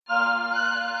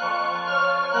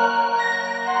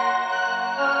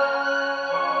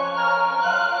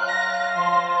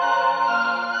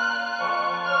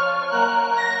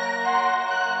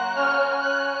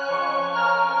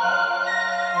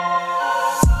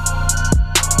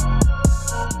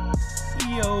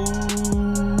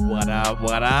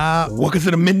What up? Welcome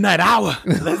to the midnight hour.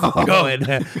 Let's go.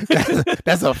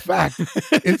 That's a fact.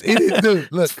 It is,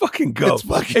 dude. Look, Let's fucking go. It's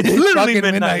literally fucking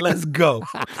midnight. Let's go.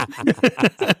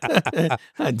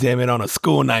 God damn it, on a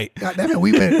school night. God damn it,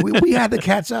 we had to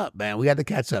catch up, man. We had to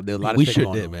catch up. There was a lot of We shit sure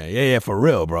going did, on. man. Yeah, for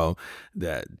real, bro.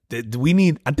 I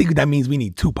think that means we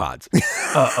need 2 pods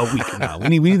a week now. We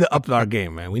need to up our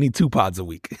game, man. We need 2 pods a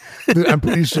week. Dude, I'm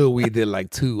pretty sure we did like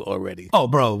 2 already. Oh,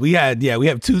 bro, we have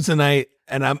 2 tonight.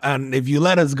 And if you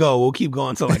let us go, we'll keep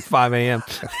going till like 5 a.m.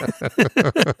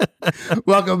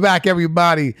 Welcome back,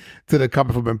 everybody, to the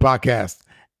Comfort Footprint Podcast,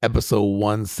 episode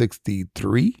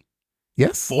 163.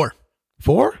 Yes? 4.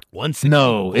 164.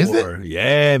 No, is it?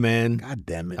 Yeah, man. God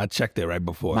damn it. I checked it right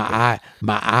before. My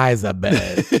eyes are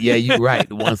bad. Yeah, you're right.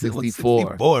 164.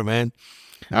 164, man.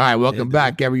 All right, welcome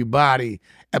back, everybody.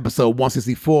 Episode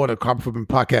 164 of the Comfort Footprint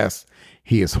Podcast.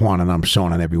 He is Juan and I'm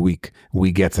Sean, and every week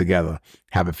we get together,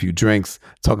 have a few drinks,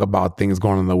 talk about things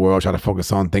going on in the world, try to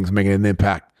focus on things making an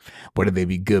impact, whether they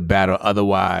be good, bad, or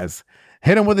otherwise.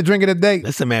 Hit them with a drink of the day.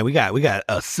 Listen, man, we got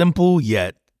a simple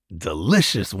yet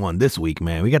delicious one this week,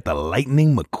 man. We got the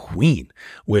Lightning McQueen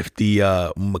with the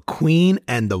McQueen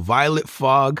and the Violet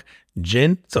Fog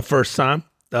gin. It's the first time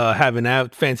having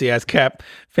that fancy ass cap,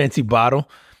 fancy bottle.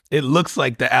 It looks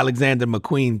like the Alexander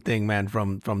McQueen thing, man,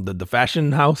 from the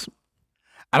fashion house.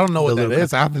 I don't know what that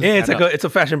is. It's a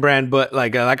fashion brand, but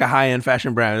like a high end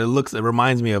fashion brand. It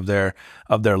reminds me of their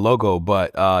logo.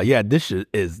 But this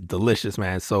is delicious,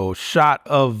 man. So shot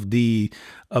of the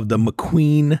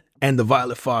McQueen and the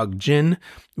Violet Fog gin.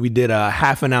 We did a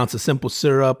half an ounce of simple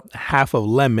syrup, half of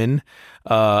lemon,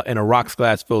 in a rocks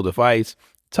glass filled with ice.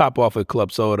 Top off with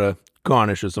club soda.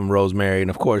 Garnish with some rosemary, and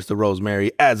of course the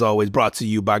rosemary, as always, brought to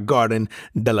you by Garden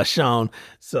de la Chane.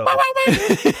 So,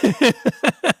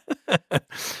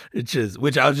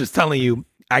 which I was just telling you,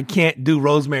 I can't do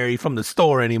rosemary from the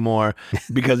store anymore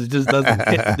because it just doesn't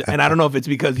hit. And I don't know if it's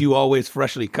because you always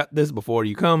freshly cut this before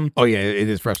you come. Oh yeah, it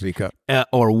is freshly cut,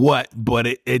 or what? But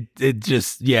it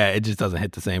just doesn't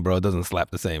hit the same, bro. It doesn't slap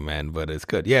the same, man. But it's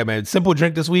good. Yeah, man. Simple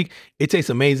drink this week. It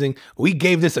tastes amazing. We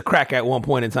gave this a crack at one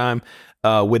point in time.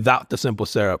 Without the simple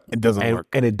syrup. It doesn't work.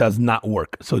 And it does not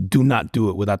work. So do not do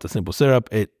it without the simple syrup.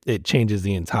 It changes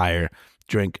the entire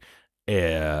drink.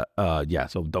 So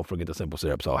don't forget the simple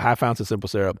syrup. So half ounce of simple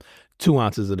syrup, 2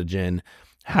 ounces of the gin,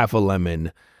 half a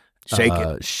lemon.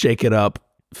 Shake it up,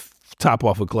 top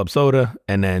off with club soda,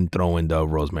 and then throw in the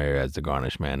rosemary as the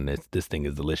garnish, man. This thing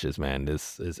is delicious, man.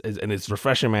 This is and it's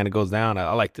refreshing, man. It goes down.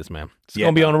 I like this, man. It's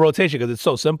gonna be on a rotation because it's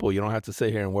so simple. You don't have to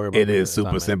sit here and worry about it. It is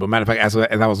super simple. Matter of fact, as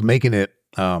I was making it,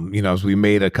 as we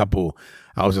made a couple,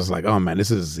 I was just like, oh man,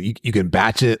 this is you can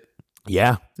batch it.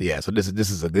 Yeah. So this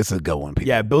is a good one, people.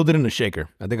 Yeah, build it in a shaker.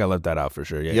 I think I left that out for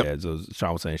sure. Yeah, yep. Yeah. So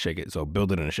Sean was saying shake it. So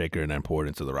build it in a shaker and then pour it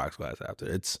into the rocks glass after.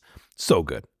 It's so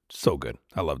good. So good.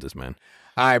 I love this, man.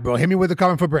 All right, bro. Hit me with the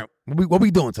carbon footprint. What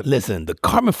we doing today? Listen, the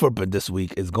carbon footprint this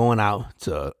week is going out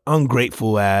to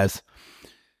ungrateful ass.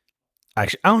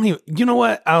 Actually, I don't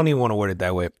even want to word it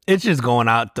that way. It's just going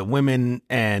out to women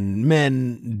and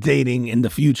men dating in the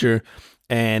future.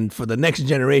 And for the next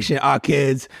generation, our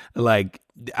kids,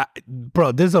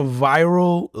 bro, there's a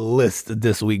viral list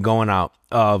this week going out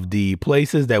of the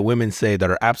places that women say that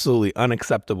are absolutely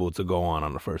unacceptable to go on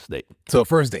a first date. So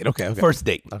first date, okay. First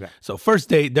date. Okay. So first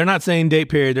date, they're not saying date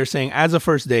period. They're saying as a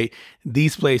first date,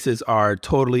 these places are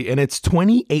totally, and it's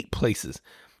 28 places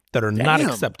that are not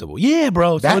acceptable. Yeah,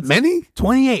 bro. That many?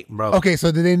 28, bro. Okay,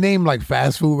 so did they name like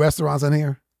fast food restaurants in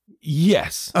here?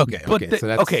 Yes. Okay.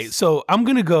 So I'm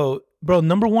going to go, bro,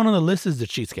 number 1 on the list is the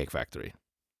Cheesecake Factory.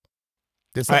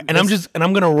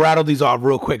 I'm gonna rattle these off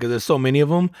real quick because there's so many of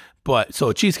them. But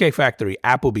so Cheesecake Factory,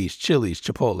 Applebee's, Chili's,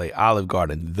 Chipotle, Olive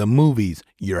Garden, the movies,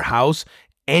 your house,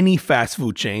 any fast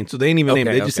food chain. So they didn't even name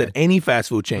it. They just said any fast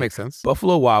food chain. Makes sense.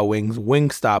 Buffalo Wild Wings,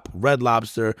 Wingstop, Red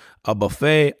Lobster, a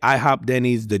buffet, IHOP,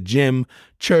 Denny's, the gym,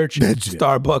 church,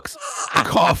 Starbucks,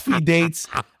 coffee dates,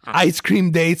 ice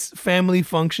cream dates, family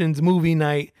functions, movie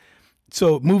night.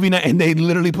 So movie night, and they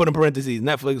literally put in parentheses,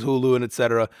 Netflix, Hulu, and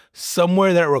etc.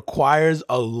 Somewhere that requires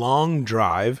a long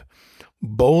drive,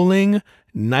 bowling,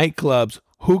 nightclubs,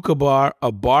 hookah bar, a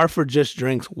bar for just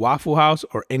drinks, Waffle House,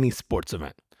 or any sports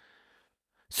event.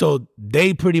 So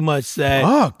they pretty much said,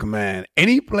 fuck, man.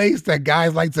 Any place that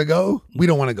guys like to go, we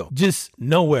don't want to go. Just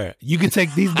nowhere. You can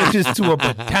take these bitches to a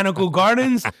botanical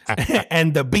gardens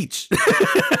and the beach.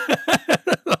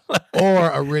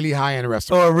 Or a really high-end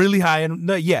restaurant. Or a really high-end.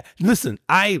 No, yeah. Listen,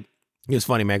 it's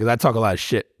funny, man, because I talk a lot of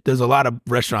shit. There's a lot of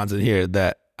restaurants in here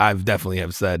that I've definitely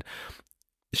have said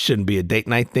shouldn't be a date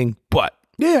night thing, but.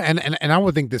 Yeah, and I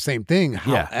would think the same thing.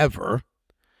 Yeah. However,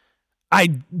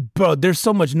 Bro, there's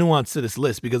so much nuance to this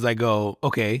list because I go,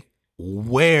 okay,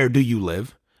 where do you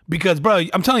live? Because, bro,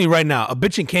 I'm telling you right now, a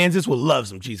bitch in Kansas will love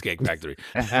some Cheesecake Factory.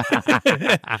 Like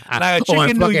a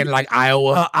chicken fucking like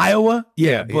Iowa. Iowa?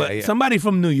 Yeah, but somebody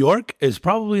from New York is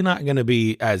probably not going to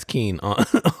be as keen on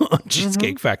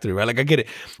Cheesecake Factory, right? Like, I get it.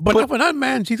 But for that,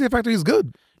 man, Cheesecake Factory is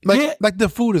good. Like the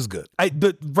food is good. I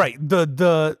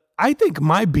think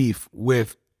my beef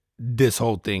with this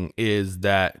whole thing is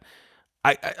that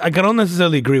I don't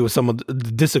necessarily disagree with some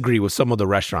of the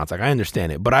restaurants. Like, I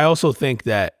understand it, but I also think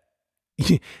that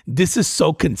this is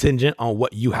so contingent on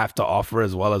what you have to offer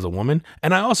as well as a woman.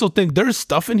 And I also think there's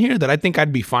stuff in here that I think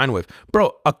I'd be fine with.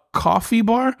 Bro, a coffee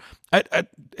bar,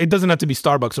 it doesn't have to be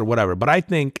Starbucks or whatever, but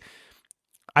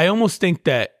I almost think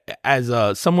that as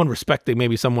someone respecting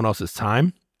maybe someone else's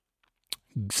time,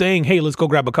 saying, hey, let's go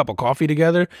grab a cup of coffee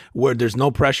together where there's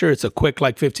no pressure. It's a quick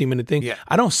 15-minute thing. Yeah.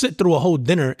 I don't sit through a whole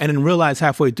dinner and then realize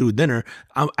halfway through dinner,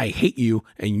 I hate you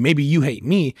and maybe you hate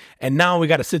me. And now we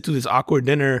got to sit through this awkward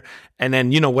dinner and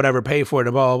then, whatever, pay for it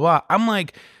and blah, blah, blah. I'm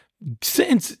like,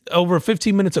 sitting over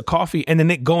 15 minutes of coffee and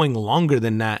then it going longer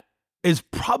than that is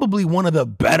probably one of the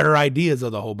better ideas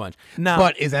of the whole bunch. Now,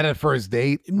 but is that a first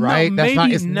date? Right? No,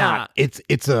 it's not.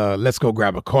 It's a let's go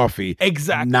grab a coffee.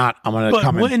 Exactly. Not I'm gonna come and take you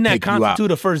out. But wouldn't that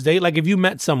constitute a first date? Like if you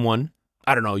met someone,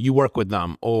 I don't know, you work with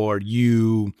them, or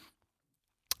you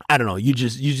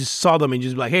just saw them and you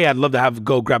just be like, hey, I'd love to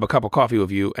go grab a cup of coffee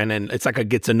with you, and then it's like a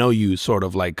get to know you sort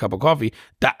of like cup of coffee.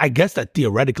 That I guess that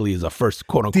theoretically is a first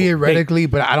quote unquote theoretically,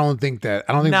 date. But I don't think that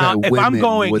now, that if women I'm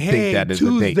going, would hey, think that is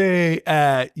Tuesday a date.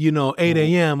 at 8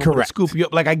 a.m. Correct. Scoop you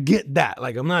up. Like I get that.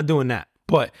 Like I'm not doing that.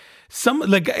 But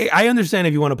I understand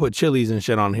if you want to put chilies and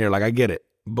shit on here. Like I get it.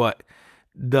 But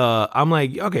I'm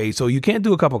like, okay, so you can't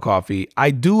do a cup of coffee.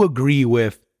 I do agree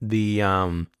with the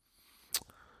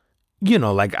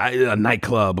a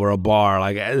nightclub or a bar,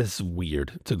 like it's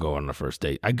weird to go on the first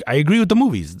date. I agree with the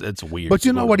movies. It's weird. But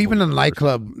you know what? Even the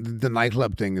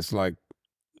nightclub thing is like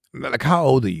how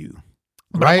old are you?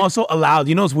 But right? I'm also allowed.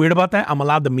 You know what's weird about that? I'm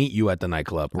allowed to meet you at the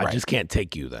nightclub. Right. I just can't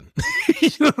take you then.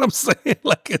 You know what I'm saying?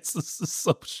 Like it's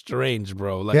so strange,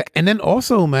 bro. Like, yeah, and then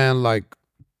also, man, like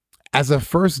as a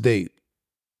first date,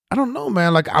 I don't know,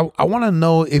 man. Like I want to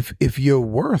know if you're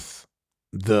worth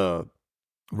the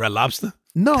Red Lobster.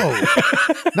 No,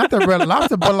 not the Red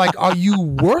Lobster, but like, are you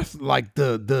worth like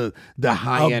the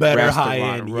high end restaurant,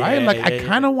 high-end, right? Yeah, like, I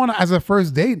kind of want to, as a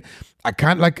first date, I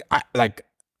kind of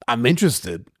I'm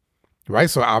interested, right?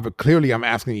 So I'm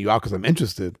asking you out because I'm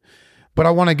interested, but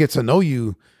I want to get to know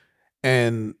you,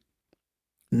 and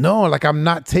no, like I'm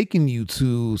not taking you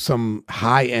to some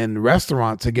high end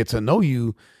restaurant to get to know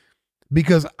you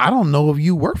because I don't know if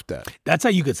you worth that. That's how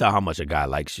you could tell how much a guy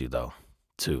likes you, though,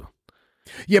 too.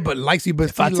 Yeah, but likes you. But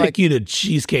if I take you to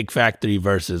Cheesecake Factory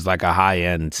versus like a high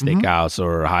end steakhouse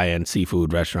or a high end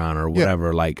seafood restaurant or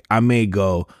whatever, like I may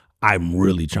go, I'm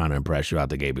really trying to impress you out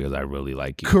the gate because I really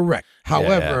like you. Correct.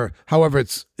 However,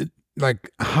 it's like,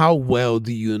 how well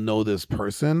do you know this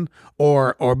person,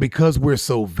 or because we're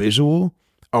so visual,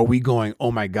 are we going,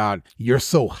 oh my God, you're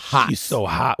so hot. He's so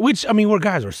hot. Which, I mean, we're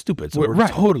guys are stupid. So we're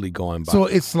right. Totally going by. So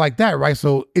it's like that, right?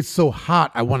 So it's so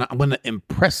hot. I'm gonna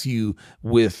impress you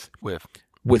with money.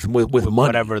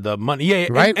 Whatever the money. Yeah.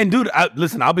 Right. And dude,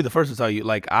 listen, I'll be the first to tell you,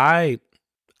 like,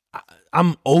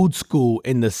 I'm old school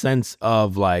in the sense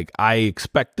of like, I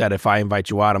expect that if I invite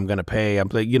you out, I'm going to pay. I'm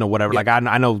like, whatever. Yeah. Like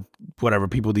I know whatever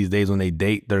people these days when they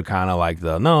date, they're kind of like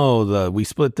we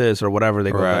split this or whatever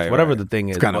they go, whatever the thing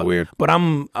is. It's kind of weird. But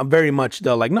I'm very much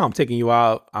still like, no, I'm taking you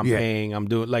out. I'm paying. I'm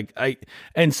doing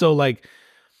and so like,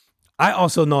 I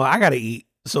also know I got to eat.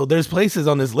 So there's places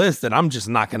on this list that I'm just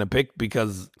not going to pick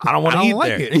because I don't want to eat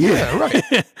like there. It. Yeah,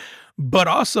 right. But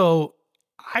also,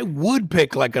 I would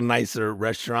pick like a nicer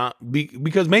restaurant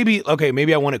because maybe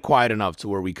I want it quiet enough to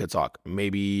where we could talk.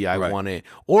 Maybe I want it,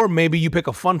 or maybe you pick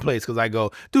a fun place because I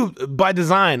go, dude, by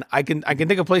design, I can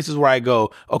think of places where I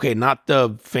go, okay, not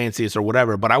the fanciest or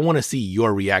whatever, but I want to see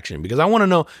your reaction because I want to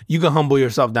know you can humble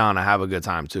yourself down and have a good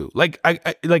time too. Like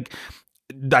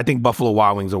I think Buffalo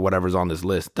Wild Wings or whatever's on this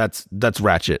list, that's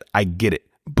ratchet. I get it.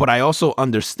 But I also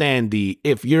understand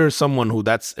if you're someone who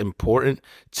that's important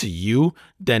to you,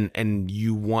 and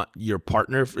you want your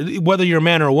partner, whether you're a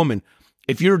man or a woman,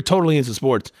 if you're totally into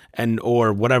sports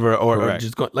or whatever, or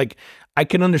just go, like, I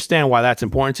can understand why that's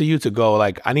important to you to go,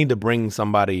 like, I need to bring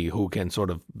somebody who can sort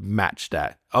of match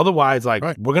that. Otherwise, like,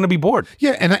 we're going to be bored.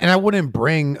 Yeah, and I wouldn't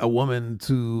bring a woman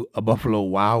to a Buffalo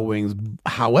Wild Wings.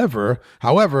 However,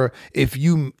 if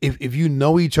you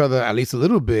know each other at least a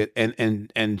little bit,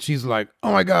 and she's like,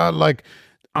 oh my God, like,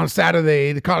 on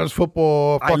Saturday, the college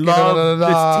football. I love this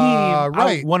team.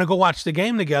 Right. I want to go watch the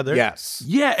game together. Yes.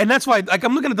 Yeah, and that's why, like,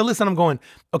 I'm looking at the list and I'm going,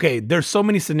 okay, there's so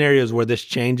many scenarios where this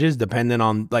changes depending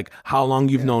on, like, how long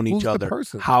you've known each other,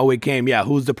 how it came. Yeah,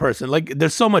 who's the person? Like,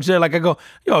 there's so much there. Like, I go,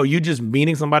 yo, you just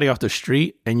meeting somebody off the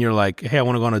street and you're like, hey, I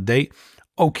want to go on a date.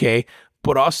 Okay.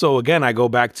 But also, again, I go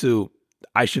back to,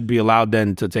 I should be allowed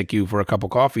then to take you for a cup of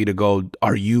coffee to go,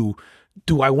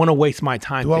 do I want to waste my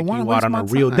time taking you out on a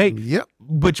real date? Yep.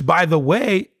 Which, by the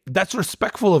way, that's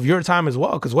respectful of your time as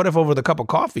well. Because what if over the cup of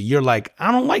coffee, you're like,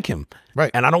 I don't like him.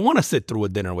 Right. And I don't want to sit through a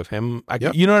dinner with him.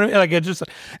 You know what I mean? Like, it just...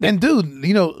 And dude,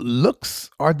 you know, looks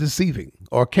are deceiving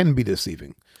or can be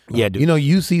deceiving. Yeah, dude. You know,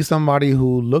 you see somebody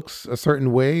who looks a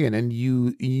certain way and then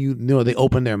you know, they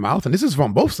open their mouth. And this is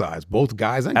from both sides, both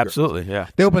guys and girls. Absolutely, yeah.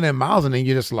 They open their mouths and then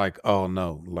you're just like, oh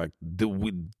no, like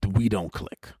we don't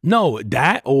click. No,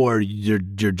 that or you're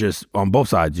just, on both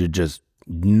sides, you're just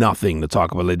nothing to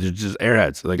talk about. Like, you're just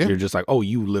airheads. Like, you're just like, oh,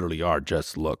 you literally are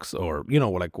just looks or, you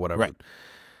know, like whatever. Right.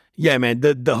 Yeah, man.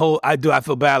 The whole I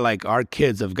feel bad. Like, our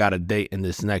kids have got a date in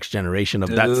this next generation of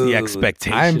that's the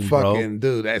expectation. I'm fucking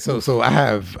dude. So I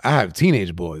have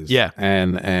teenage boys. Yeah,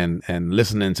 and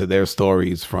listening to their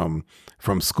stories from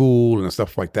school and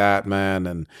stuff like that, man.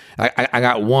 And I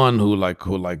got one who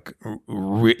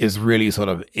is really sort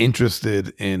of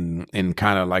interested in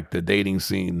kind of like the dating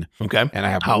scene. Okay, and I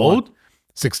have how old?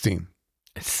 16.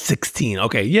 16.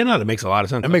 Okay. Yeah, no, that makes a lot of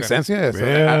sense. It makes sense. Yeah.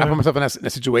 So I put myself in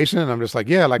that situation and I'm just like,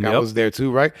 yeah, like I was there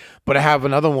too. Right. But I have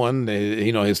another one,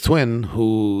 you know, his twin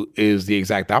who is the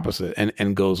exact opposite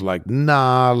and goes like,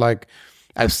 nah, like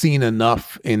I've seen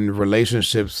enough in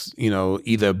relationships, you know,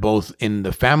 either both in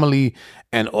the family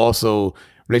and also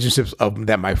relationships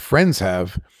that my friends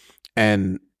have.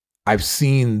 And I've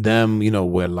seen them, you know,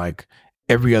 where like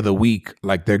every other week,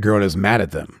 like their girl is mad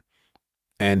at them.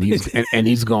 And he's and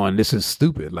he's going, this is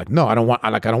stupid. Like, no, I don't want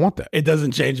that. It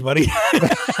doesn't change, buddy.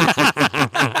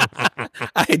 I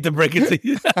hate to break it to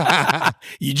you.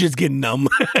 You just get numb.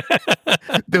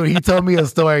 Dude, he told me a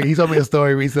story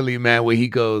recently, man, where he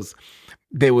goes,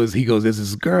 there's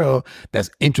this girl that's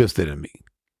interested in me.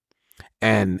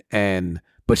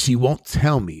 But she won't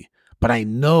tell me. But I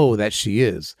know that she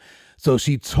is. So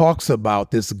she talks about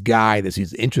this guy that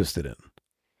she's interested in.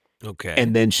 Okay.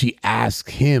 And then she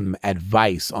asked him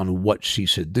advice on what she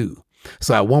should do.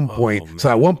 So at one point,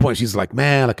 she's like,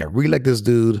 man, like I really like this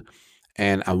dude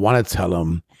and I want to tell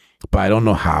him, but I don't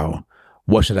know how.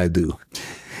 What should I do?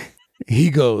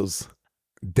 He goes,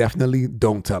 definitely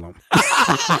don't tell him.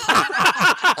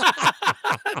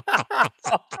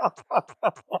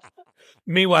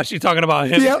 Meanwhile, she's talking about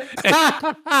him. Yep.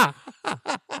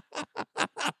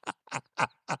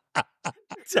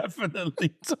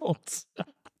 Definitely don't.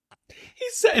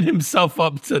 He's setting himself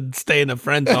up to stay in the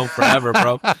friend zone forever,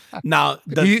 bro. Now,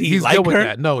 does he's like good with her?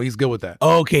 that. No, he's good with that.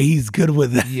 Okay, he's good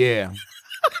with that. Yeah.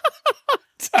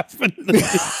 Definitely.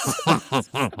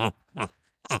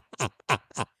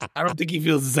 I don't think he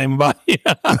feels the same about you.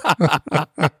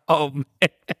 Oh, man.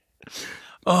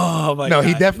 Oh, my God. No,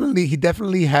 he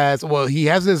definitely has, well, he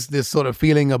has this sort of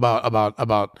feeling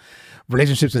about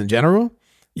relationships in general.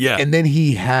 Yeah. And then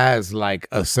he has like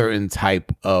a certain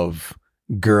type of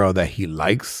girl that he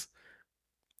likes,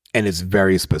 and it's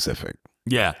very specific.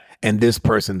 Yeah. And this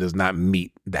person does not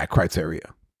meet that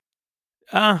criteria.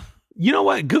 You know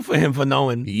what? Good for him for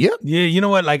knowing. Yep. Yeah. You know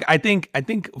what? Like, I think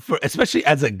for, especially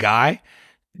as a guy,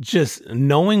 just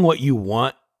knowing what you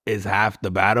want is half the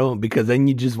battle, because then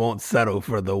you just won't settle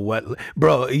for the what,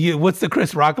 bro. What's the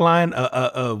Chris Rock line?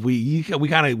 I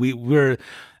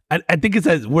think it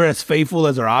says we're as faithful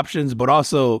as our options, but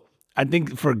also I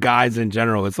think for guys in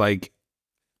general, it's like,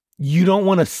 you don't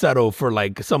want to settle for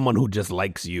like someone who just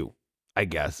likes you, I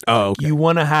guess. Oh, okay. You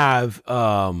want to have,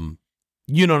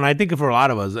 you know, and I think for a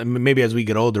lot of us, maybe as we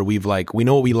get older, we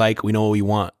know what we like, we know what we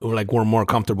want. We're more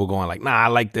comfortable going like, nah, I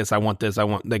like this, I want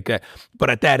like that. But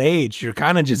at that age, you're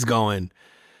kind of just going,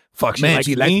 fuck,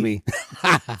 she likes me.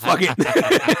 Fuck it.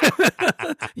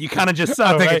 You kind of just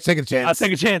suck, take a chance. I'll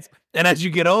take a chance. And as you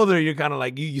get older, you're kind of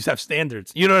like, you just have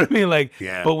standards. You know what I mean? Like,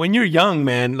 yeah. But when you're young,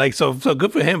 man, like, so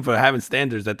good for him for having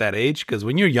standards at that age. Because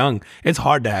when you're young, it's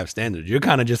hard to have standards. You're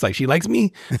kind of just like, she likes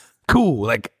me? Cool.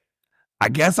 Like, I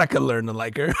guess I could learn to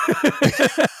like her.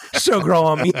 She'll grow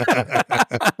on me.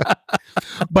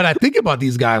 But I think about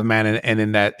these guys, man, and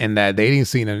in that dating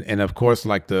scene, and of course,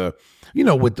 like the, you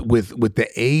know, with the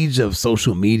age of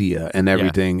social media and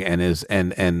everything, and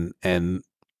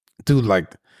dude,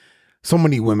 like so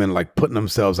many women like putting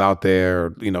themselves out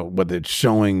there, you know, whether it's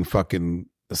showing fucking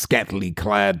scantily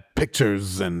clad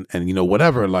pictures and you know,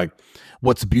 whatever, like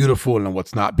what's beautiful and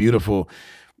what's not beautiful.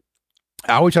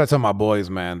 I always try to tell my boys,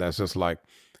 man, that's just like,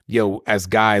 yo, as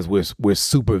guys, we're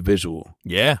super visual.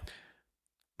 Yeah.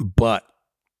 But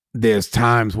there's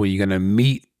times where you're gonna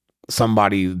meet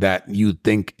somebody that you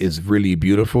think is really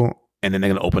beautiful, and then they're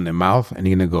gonna open their mouth and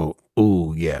you're gonna go,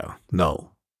 ooh, yeah,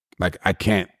 no. Like I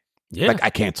can't. Yeah. Like I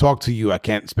can't talk to you. I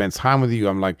can't spend time with you.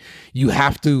 I'm like, you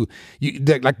have to.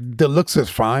 Like the looks is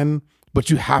fine, but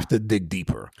you have to dig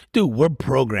deeper. Dude, we're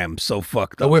programmed so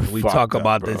fucked up. We fucked talk up,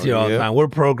 about bro. this here all the Yeah. time. We're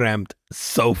programmed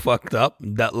so fucked up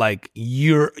that like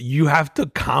you have to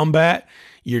combat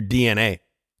your DNA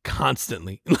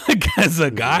constantly. Like as a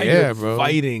guy, Yeah, you're bro.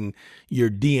 fighting your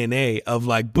DNA of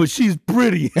like, but she's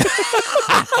pretty.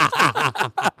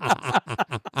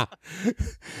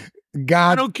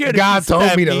 God, I don't care. God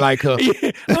told me to like her.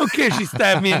 Yeah, I don't care. She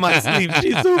stabbed me in my sleep.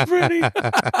 She's so pretty.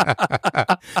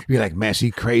 You're like, man, she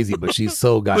crazy, but she's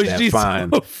so goddamn fine.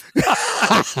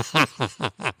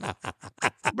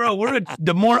 Bro,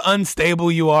 the more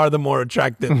unstable you are, the more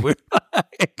attractive we're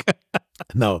like.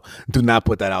 No, do not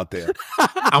put that out there.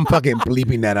 I'm fucking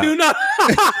bleeping that out. Do not.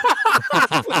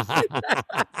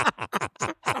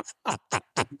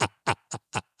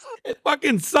 It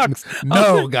fucking sucks.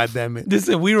 No, goddamn it.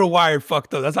 Listen, we were wired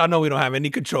fucked up. That's how I know we don't have any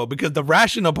control, because the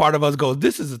rational part of us goes,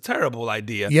 this is a terrible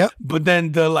idea. Yep. But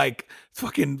then the like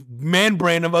fucking man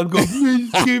brain of us goes,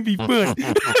 this can't be fun.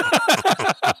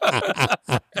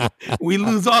 We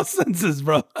lose all senses,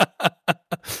 bro.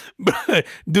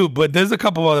 But there's a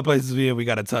couple other places we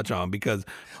got to touch on, because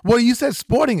Well, you said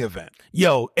sporting event.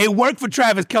 yo, it worked for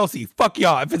Travis Kelce. Fuck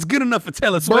y'all. If it's good enough for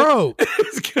Taylor Swift, Bro,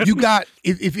 it's good you enough. got,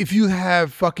 if you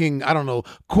have fucking, I don't know,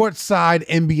 courtside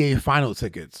NBA final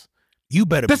tickets. You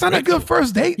better. That's be not a grateful. good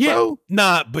first date, Yeah, bro.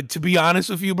 nah. But to be honest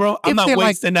with you, bro, I'm If not they're like-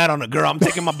 wasting that on a girl. I'm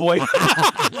taking my boy.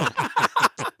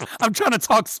 I'm trying to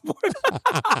talk sport.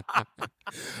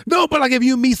 No, but like if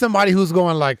you meet somebody who's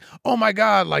going like, oh my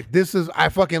God, like this is, I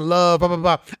fucking love, blah, blah,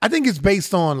 blah. I think it's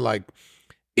based on like,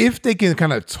 if they can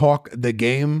kind of talk the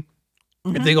game,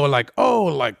 if they go like, oh,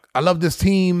 like I love this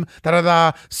team, da da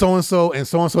da, so and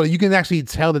so, you can actually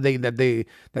tell that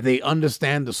they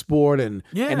understand the sport and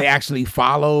they actually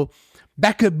follow.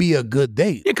 That could be a good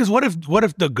date. Yeah, because what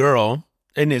if the girl,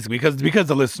 and it's because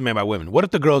the list is made by women. What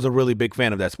if the girl's a really big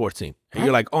fan of that sports team? And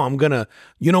you're like, oh, I'm gonna,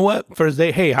 you know what? First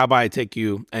date, hey, how about I take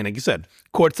you? And like you said,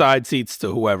 courtside seats to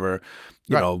whoever,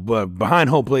 you know, behind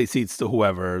home plate seats to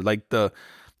whoever, like the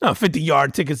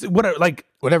 50-yard tickets, whatever. Like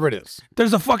Whatever it is.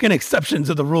 there's a fucking exception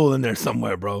to the rule in there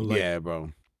somewhere, bro. Like, Yeah,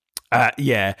 bro.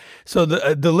 yeah. So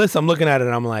the list, I'm looking at it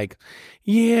and I'm like,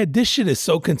 yeah, this shit is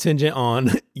so contingent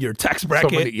on your tax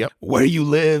bracket, where you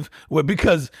live,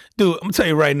 because, dude, I'm gonna tell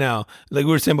you right now, like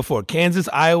we were saying before, Kansas,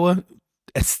 Iowa,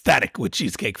 ecstatic with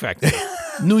Cheesecake Factory.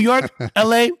 New York,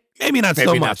 LA, maybe not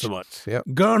so much. Yep.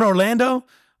 Girl in Orlando,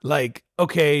 like,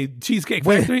 okay, Cheesecake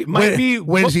Factory might be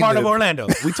what part of Orlando?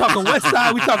 We talking West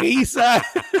Side, we talking East Side,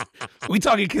 we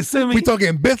talking Kissimmee, We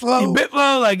talking Bithlow? in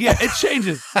Bitflow, like, yeah, it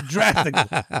changes drastically.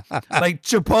 Like,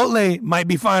 Chipotle might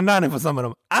be fine dining for some of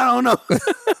them. I don't know.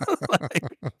 Like,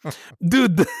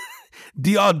 dude,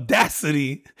 the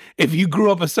audacity, if you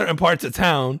grew up in certain parts of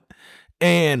town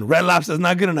and Red Lobster's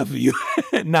not good enough for you.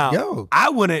 Now, I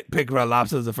wouldn't pick Red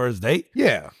Lobster as the first date.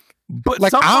 Yeah. But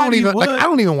Like I don't somebody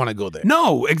would. even want to go there.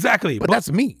 No, exactly. But that's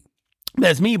me.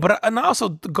 That's me. But and I also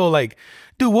go like,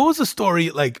 dude, what was the story?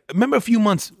 Like, remember a few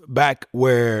months back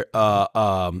where,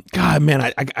 God, man,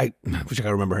 I wish I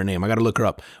could remember her name. I got to look her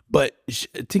up. But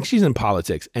I think she's in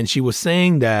politics, and she was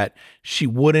saying that she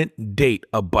wouldn't date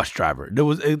a bus driver. There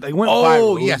was, it went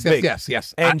viral. It was big.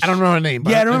 yes. And I don't know her name.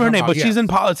 Yeah, I don't remember her name, but yes. she's in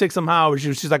politics somehow. Or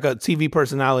she's like a TV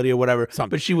personality or whatever.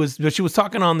 Something. But she was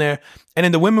talking on there, and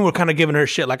then the women were kind of giving her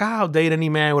shit like, I'll date any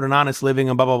man with an honest living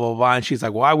and blah blah blah blah. And she's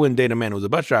like, well, I wouldn't date a man who's a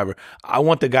bus driver. I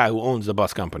want the guy who owns the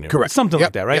bus company. Correct. Something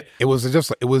like that, right? Yep. It was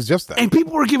just that. And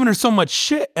people were giving her so much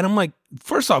shit, and I'm like,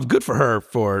 first off, good for her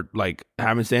for like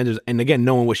having standards and again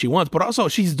knowing what she wants, but also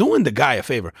she's doing the guy a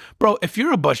favor, bro. If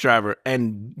you're a bus driver,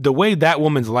 and the way that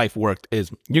woman's life worked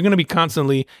is you're gonna be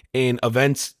constantly in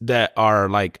events that are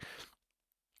like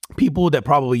people that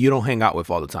probably you don't hang out with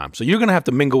all the time, so you're gonna have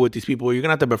to mingle with these people, you're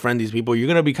gonna have to befriend these people, you're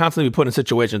gonna be constantly put in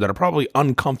situations that are probably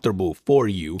uncomfortable for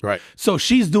you, right? So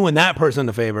she's doing that person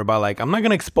a favor by like, I'm not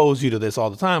gonna expose you to this all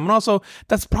the time, and also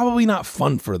that's probably not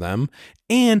fun for them.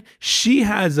 And she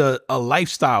has a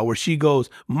lifestyle where she goes,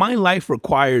 my life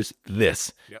requires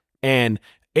this. Yep. And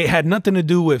it had nothing to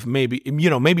do with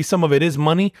maybe some of it is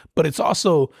money, but it's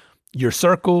also your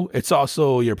circle. It's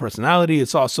also your personality.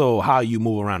 It's also how you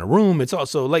move around a room. It's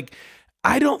also like,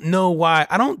 I don't know why.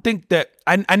 I don't think that,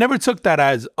 I never took that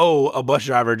as, oh, a bus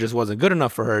driver just wasn't good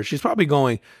enough for her. She's probably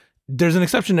going, there's an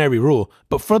exception to every rule.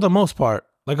 But for the most part,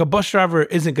 Like a bus driver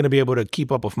isn't going to be able to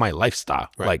keep up with my lifestyle.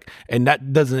 Right. Like, and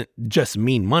that doesn't just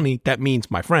mean money. That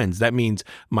means my friends. That means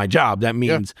my job. That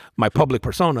means my public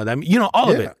persona. That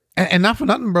all of it. And not for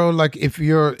nothing, bro. Like if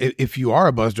you are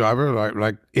a bus driver,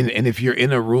 and if you're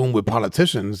in a room with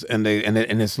politicians and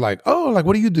it's like, oh, like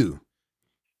what do you do?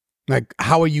 Like,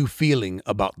 how are you feeling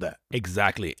about that?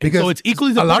 Exactly. Because so it's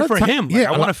equally the part for him. Like,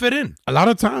 I want to fit in. A lot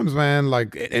of times, man,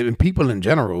 like, and people in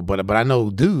general, but I know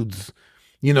dudes,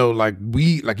 you know, like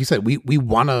you said, we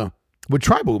wanna, we're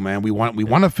tribal, man. We want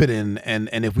to fit in, and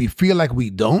if we feel like we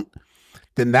don't,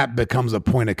 then that becomes a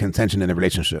point of contention in a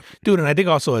relationship, dude. And I think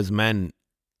also as men,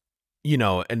 you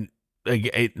know, and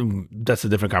that's a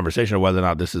different conversation of whether or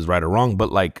not this is right or wrong,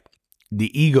 but like,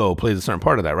 the ego plays a certain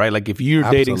part of that, right? Like if you're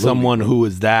dating someone who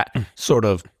is that sort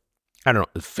of, I don't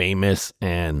know, famous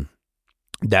and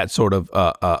that sort of,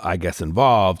 I guess,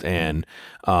 involved and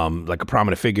like a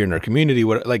prominent figure in their community,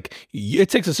 it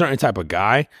takes a certain type of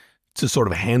guy to sort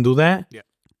of handle that. Yeah.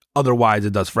 Otherwise,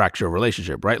 it does fracture a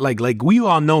relationship, right? Like we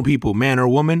all know people, man or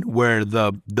woman, where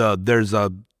there's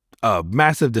a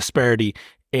massive disparity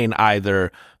in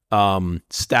either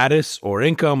status or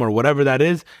income or whatever that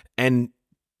is, and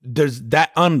there's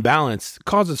that unbalance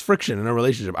causes friction in a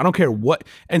relationship. I don't care what.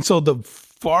 And so the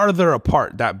farther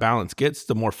apart that balance gets,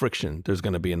 the more friction there's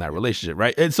going to be in that relationship.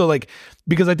 Right. And so like,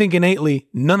 because I think innately,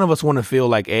 none of us want to feel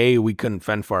like, we couldn't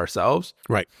fend for ourselves.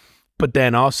 Right. But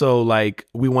then also like,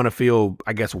 we want to feel,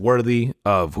 I guess, worthy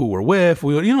of who we're with.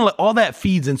 Like, all that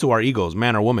feeds into our egos,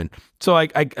 man or woman. So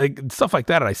like, I stuff like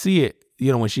that. I see it,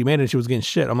 you know, when she made it, she was getting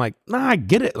shit. I'm like, nah, I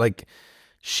get it. Like,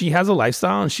 she has a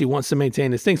lifestyle and she wants to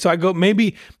maintain this thing. So I go,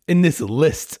 maybe in this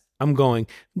list, I'm going,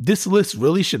 this list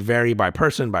really should vary by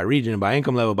person, by region, by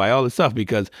income level, by all this stuff,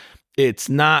 because it's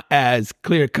not as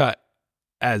clear cut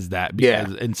as that.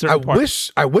 Because in certain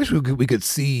parts, I wish we could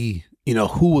see, you know,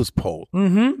 who was polled.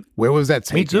 Mm-hmm. Where was that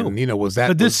taken? Me too. You know, was that?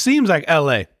 But this seems like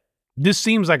LA. This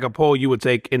seems like a poll you would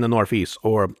take in the Northeast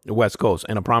or the West Coast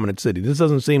in a prominent city. This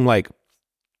doesn't seem like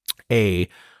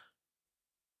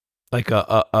I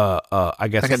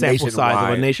guess a sample size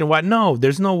of a nationwide. No,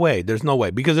 there's no way.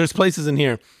 Because there's places in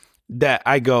here that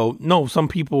I go, no, some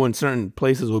people in certain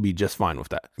places will be just fine with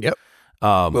that. Yep.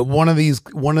 But one of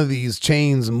these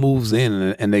chains moves in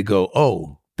and they go,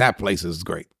 oh, that place is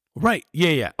great. Right.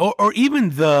 Yeah. Or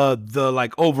even the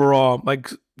like overall, like,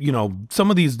 you know, some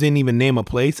of these didn't even name a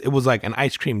place. It was like an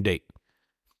ice cream date.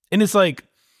 And it's like,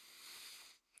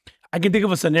 I can think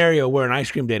of a scenario where an ice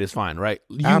cream date is fine, right?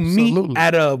 You Absolutely. meet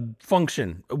at a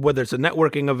function, whether it's a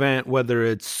networking event, whether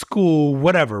it's school,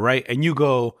 whatever, right? And you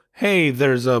go, hey,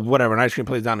 there's an ice cream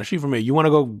place down the street from me. You want to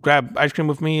go grab ice cream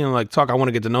with me and like talk? I want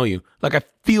to get to know you. Like, I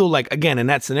feel like, again, in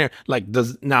that scenario, like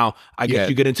guess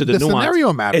you get into the nuance.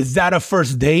 Scenario matters. Is that a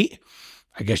first date?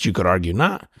 I guess you could argue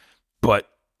not. But,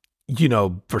 you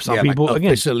know, for some people, like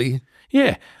again. Officially.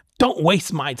 Yeah. Don't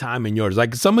waste my time and yours.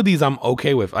 Like some of these I'm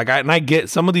okay with. Like I get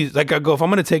some of these, like I go, if I'm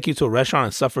going to take you to a restaurant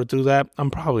and suffer through that, I'm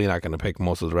probably not going to pick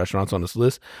most of the restaurants on this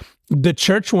list. The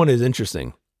church one is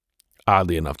interesting,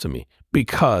 oddly enough to me,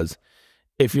 because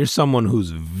if you're someone who's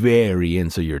very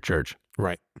into your church.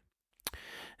 Right.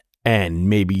 And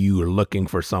maybe you are looking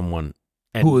for someone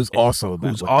who is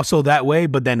also that way,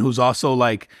 but then who's also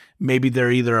like, maybe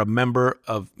they're either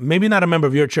maybe not a member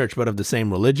of your church, but of the same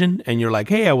religion. And you're like,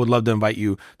 hey, I would love to invite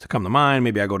you to come to mine.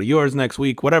 Maybe I go to yours next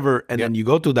week, whatever. And then you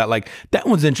go through that. Like that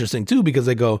one's interesting too, because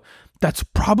they go, that's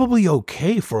probably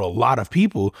okay for a lot of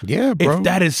people. Yeah, bro. If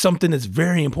that is something that's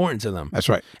very important to them. That's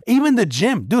right. Even the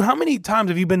gym. Dude, how many times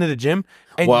have you been to the gym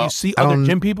and you see other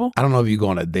gym people? I don't know if you go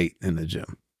on a date in the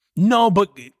gym. No,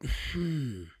 but...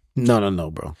 No,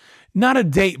 bro. Not a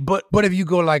date, but if you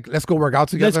go like, let's go work out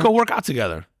together. Let's go work out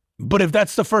together. But if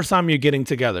that's the first time you're getting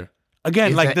together,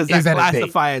 again, does that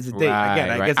classify as a date? Right, again,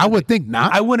 right. I guess I would think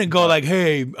not. I wouldn't go like,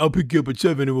 hey, I'll pick you up at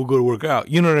 7 and we'll go to work out.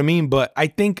 You know what I mean? But I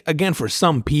think, again, for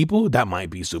some people, that might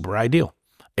be super ideal.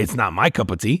 It's not my cup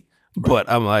of tea, but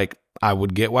I'm like, I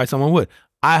would get why someone would.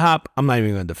 IHOP, I'm not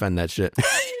even going to defend that shit.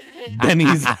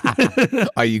 Denny's.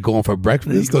 Are you going for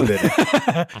breakfast or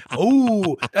dinner?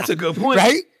 Oh, that's a good point.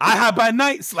 Right? IHOP by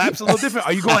night slaps a little different.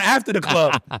 Are you going after the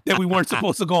club that we weren't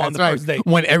supposed to go on the first date?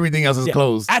 When everything else is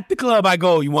closed. At the club, I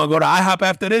go, you want to go to IHOP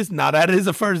after this? Now that is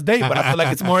a first date, but I feel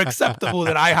like it's more acceptable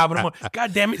than IHOP in the morning.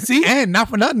 God damn it. See? And not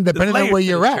for nothing, depending on where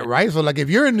you're at, right? So like if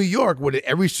you're in New York where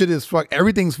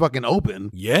everything's fucking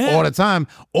open all the time,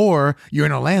 or you're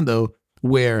in Orlando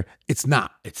where it's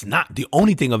not. It's not. The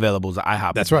only thing available is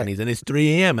IHOP. That's right. And it's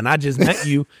 3 a.m. and I just met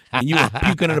you and you were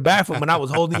puking in the bathroom and I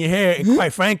was holding your hair. And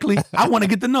quite frankly, I want to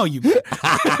get to know you.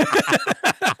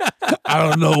 I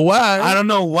don't know why. I don't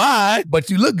know why. But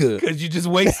you look good. Because you just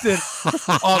wasted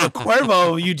all the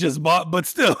Cuervo you just bought, but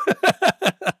still.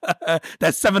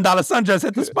 That $7 sundress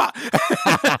hit the spot.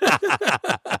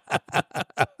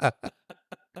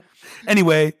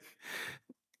 Anyway,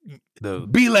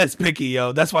 be less picky,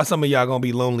 yo. That's why some of y'all gonna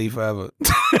be lonely forever.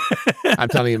 I'm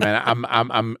telling you, man.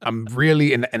 I'm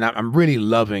really and I'm really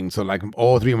loving. So like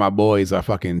all three of my boys are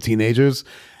fucking teenagers,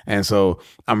 and so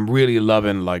I'm really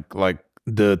loving like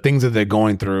the things that they're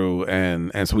going through,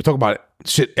 and so we talk about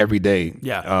shit every day.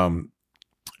 Yeah.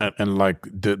 And like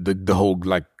the whole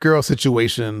like girl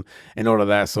situation and all of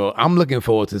that. So I'm looking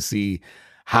forward to see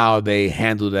how they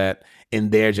handle that in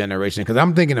their generation. Because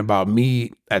I'm thinking about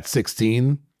me at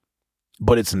 16,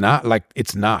 but it's not.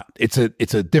 It's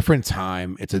a different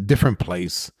time. It's a different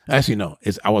place. Actually, no.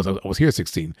 I was here at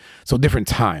 16, so different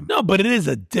time. No, but it is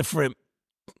a different.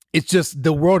 It's just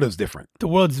the world is different. The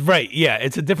world's right. Yeah,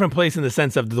 it's a different place in the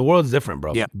sense of the world's different,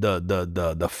 bro. Yeah.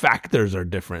 The factors are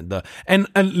different. And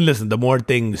listen, the more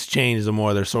things change, the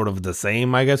more they're sort of the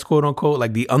same, I guess, quote unquote.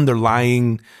 Like the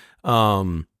underlying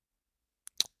what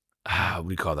do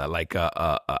you call that? Like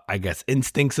I guess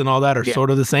instincts and all that are sort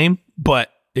of the same, but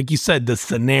like you said, the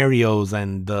scenarios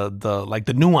and the like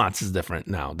the nuance is different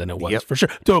now than it was for sure.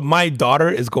 So my daughter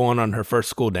is going on her first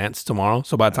school dance tomorrow.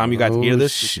 So by the time you guys hear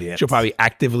this, she'll probably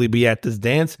actively be at this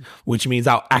dance, which means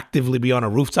I'll actively be on a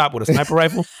rooftop with a sniper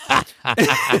rifle.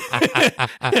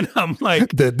 And I'm like,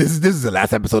 this is the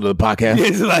last episode of the podcast.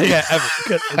 It's like,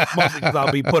 it's mostly because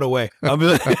I'll be put away. I'll be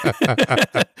like,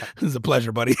 this is a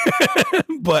pleasure, buddy.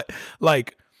 But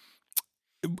like,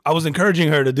 I was encouraging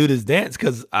her to do this dance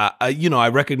because, I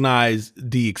recognize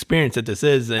the experience that this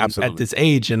is and at this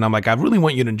age. And I'm like, I really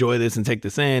want you to enjoy this and take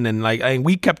this in. And like,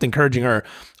 we kept encouraging her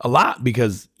a lot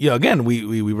because, again,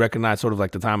 we recognize sort of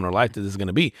like the time in her life that this is going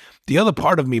to be. The other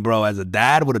part of me, bro, as a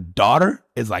dad with a daughter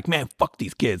is like, man, fuck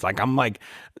these kids. Like, I'm like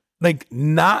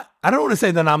not, I don't want to say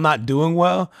that I'm not doing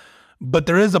well, but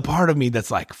there is a part of me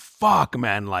that's like, fuck,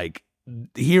 man, like,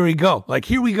 here we go. Like,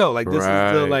 here we go. Like, this is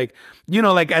the, like,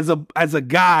 like as a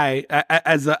guy,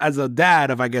 as a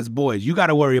dad of, I guess, boys, you got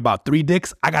to worry about 3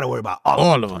 dicks. I got to worry about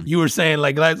all of them. You were saying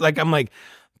like, I'm like,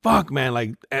 fuck, man.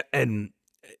 Like, and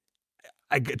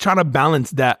I try to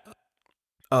balance that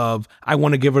of, I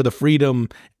want to give her the freedom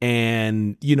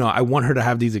and, I want her to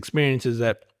have these experiences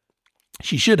that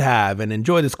she should have and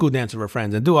enjoy the school dance with her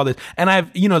friends and do all this. And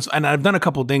I've done a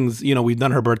couple things, we've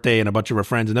done her birthday and a bunch of her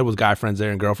friends and there was guy friends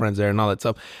there and girlfriends there and all that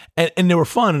stuff. And they were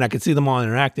fun and I could see them all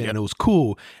interacting and it was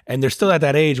cool. And they're still at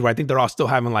that age where I think they're all still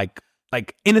having like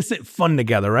innocent fun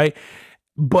together. Right.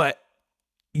 But,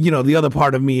 the other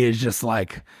part of me is just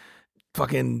like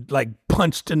fucking like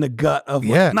punched in the gut of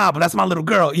like, nah, but that's my little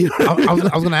girl. I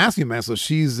was going to ask you, man. So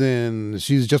she's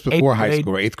just before high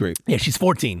school, 8th grade. Yeah. She's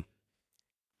 14.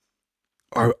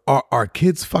 Are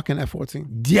kids fucking at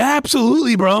 14? Yeah,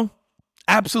 absolutely, bro.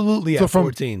 Absolutely at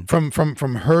 14.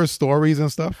 From her stories and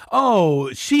stuff?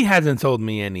 Oh, she hasn't told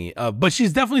me any. But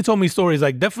she's definitely told me stories.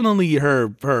 Like definitely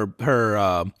her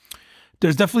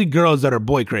there's definitely girls that are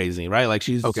boy crazy, right? Like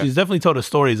she's definitely told us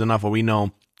stories enough where we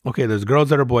know, okay, there's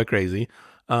girls that are boy crazy.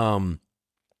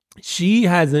 She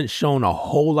hasn't shown a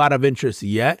whole lot of interest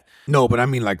yet. No, but I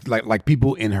mean like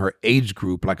people in her age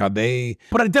group, like are they?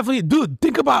 But I definitely, dude,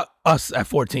 think about us at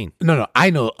 14. No, I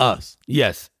know us.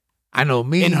 Yes. I know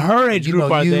me. In her age group,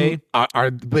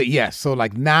 but yes. So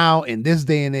like now in this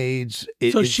day and age.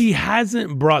 She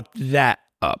hasn't brought that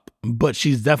up, but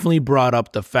she's definitely brought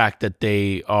up the fact that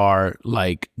they are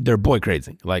like, they're boy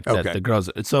crazy. Like that the girls.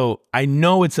 So I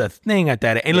know it's a thing at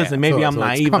that. And listen, maybe I'm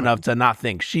naive enough to not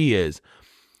think she is.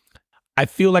 I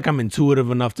feel like I'm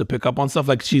intuitive enough to pick up on stuff.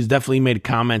 Like she's definitely made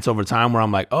comments over time where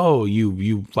I'm like, oh,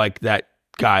 you like that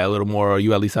guy a little more, or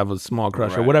you at least have a small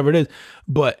crush or whatever it is.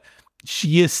 But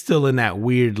she is still in that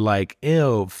weird like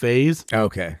ew phase.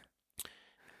 Okay.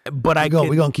 But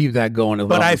we're gonna keep that going as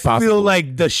long as possible. But I feel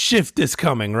like the shift is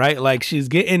coming, right? Like she's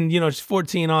getting, she's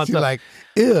 14, all she's stuff. Like,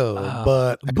 ew,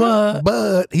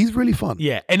 but he's really fun.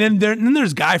 Yeah, and then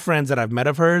there's guy friends that I've met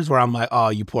of hers where I'm like, oh,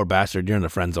 you poor bastard, you're in the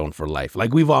friend zone for life.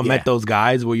 Like we've all met those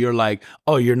guys where you're like,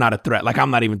 oh, you're not a threat. Like I'm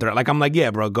not even a threat. Like I'm like,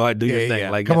 yeah, bro, go ahead, do your thing.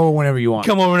 Like come over whenever you want.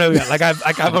 Come over whenever you want. Like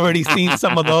I've already seen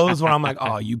some of those where I'm like,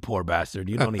 oh, you poor bastard,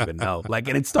 you don't even know. Like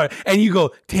and it starts, and you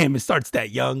go, damn, it starts that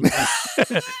young.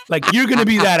 Like you're gonna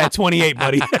be that at 28,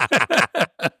 buddy.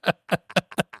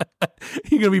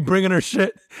 You're gonna be bringing her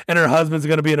shit, and her husband's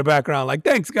gonna be in the background, like,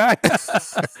 thanks, guy.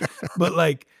 But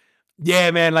like,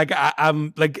 yeah, man, like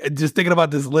I'm like just thinking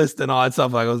about this list and all that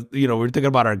stuff. Like, I was, we're thinking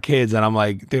about our kids, and I'm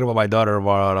like thinking about my daughter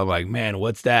tomorrow, and I'm like, man,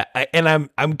 what's that?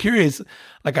 I'm curious.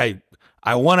 Like,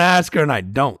 I want to ask her, and I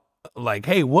don't. like,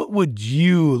 hey, what would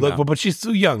you look No. for? But she's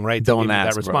too young, right? Don't to give me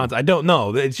ask, that response. Bro. I don't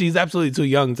know. She's absolutely too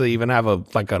young to even have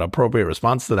an appropriate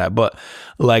response to that. But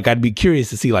like, I'd be curious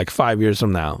to see like 5 years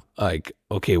from now, like,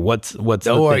 okay, what's Don't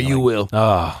the worry, thing? you Like, will.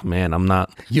 Oh man, I'm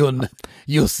not.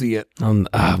 You'll see it. I'm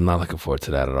not looking forward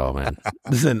to that at all, man.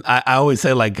 Listen, I always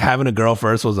say like having a girl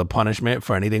first was a punishment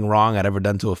for anything wrong I'd ever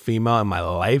done to a female in my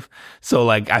life. So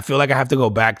like I feel like I have to go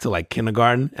back to like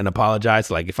kindergarten and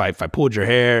apologize. Like if I pulled your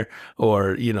hair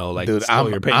or like Dude, stole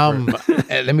your paper.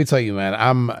 let me tell you,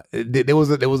 man. There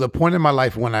was a point in my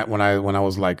life when I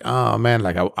was like, oh man,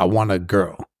 like I want a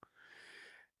girl,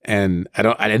 and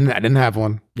I didn't have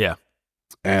one. Yeah.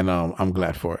 And I'm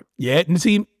glad for it. Yeah, and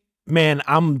see, man,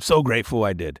 I'm so grateful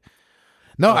I did.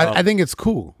 No, I think it's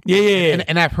cool. Yeah.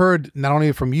 And I've heard not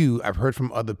only from you, I've heard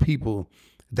from other people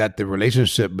that the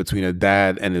relationship between a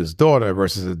dad and his daughter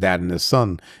versus a dad and his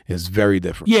son is very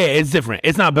different. Yeah, it's different.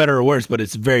 It's not better or worse, but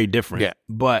it's very different. Yeah.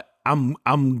 But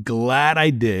I'm glad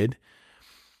I did.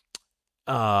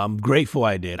 I'm grateful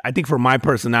I did. I think for my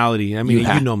personality, I mean,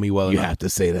 you know me well enough. You have to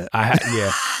say that.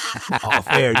 Yeah. Off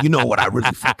air, you know what I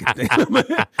really fucking think.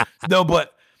 No,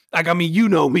 but like, I mean, you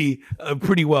know me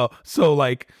pretty well. So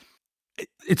like,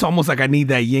 it's almost like I need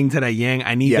that yin to that yang.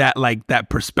 I need that like that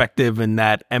perspective and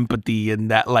that empathy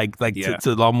and that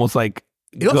to almost like.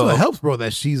 It also helps, bro,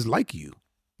 that she's like you.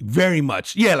 Very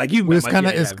much. Yeah, like you. It's kind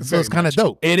of it's kind of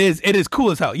dope. It is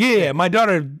cool as hell. Yeah. My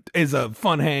daughter is a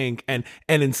fun hang and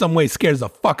in some ways scares the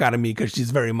fuck out of me because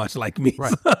she's very much like me.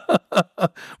 Right.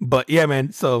 But yeah,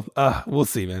 man. So we'll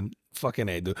see, man. Fucking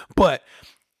A, dude. But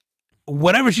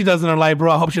whatever she does in her life,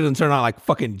 bro, I hope she doesn't turn out like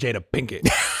fucking Jada Pinkett.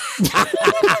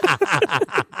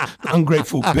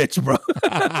 Ungrateful bitch, bro.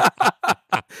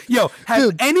 Yo,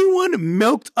 has anyone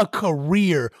milked a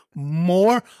career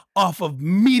more off of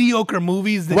mediocre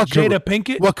movies than Jada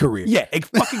Pinkett? What career? Yeah,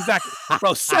 fuck exactly.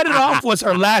 Bro, Set It Off was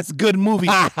her last good movie,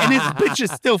 and this bitch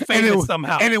is still famous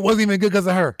somehow. And it wasn't even good because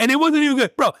of her. And it wasn't even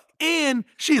good. Bro, and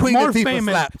she's Queen more Latifah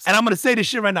famous, slaps. and I'm going to say this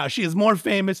shit right now, she is more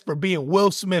famous for being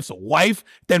Will Smith's wife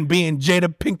than being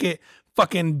Jada Pinkett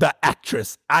fucking the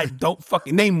actress. I don't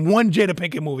fucking name one Jada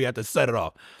Pinkett movie I have to Set It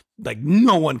Off. Like,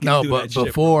 no one can do that shit. No, but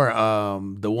before,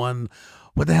 the one,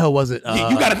 what the hell was it?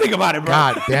 You got to think about it, bro.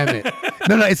 God damn it.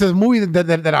 No, it's a movie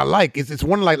that I like. It's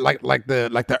one like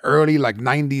the early like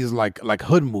 90s like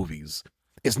hood movies.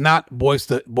 It's not Boys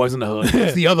in the Hood.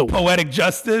 It's the other one. Poetic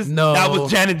Justice? No. That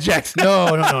was Janet Jackson.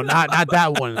 No, not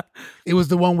that one. It was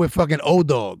the one with fucking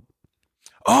O-Dog.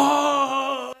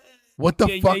 Oh, what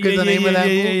the fuck is the name of that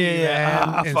movie?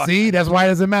 And see, that's why it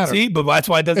doesn't matter. See, but that's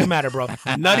why it doesn't matter, bro.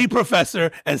 Nutty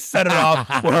Professor and Set It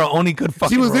Off were her only good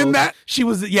fucking She was roles. in that? She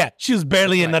was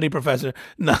barely in Nutty Professor.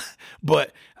 No,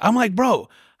 but I'm like, bro,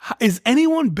 has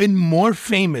anyone been more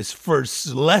famous for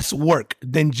less work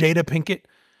than Jada Pinkett?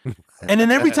 And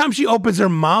then every time she opens her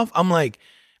mouth, I'm like,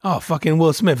 oh, fucking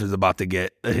Will Smith is about to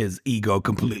get his ego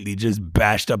completely just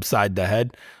bashed upside the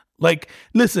head. Like,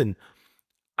 listen,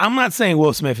 I'm not saying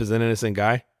Will Smith is an innocent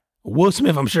guy. Will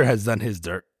Smith, I'm sure, has done his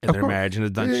dirt in their marriage and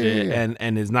has done shit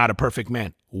and is not a perfect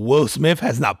man. Will Smith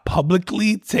has not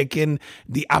publicly taken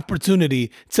the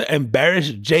opportunity to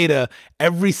embarrass Jada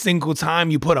every single time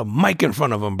you put a mic in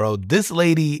front of him, bro. This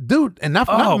lady... Dude, and not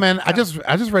man, God.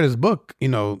 I just read his book,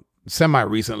 semi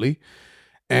recently,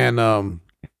 and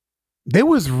there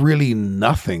was really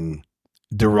nothing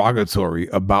derogatory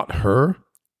about her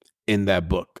in that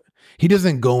book. He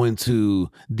doesn't go into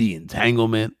the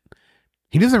entanglement.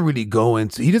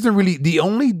 The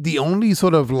only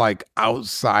sort of like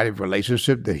outside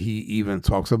relationship that he even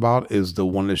talks about is the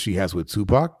one that she has with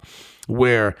Tupac,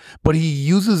 but he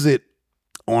uses it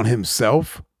on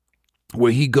himself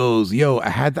where he goes, yo, I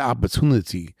had the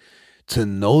opportunity to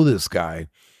know this guy.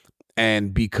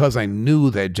 And because I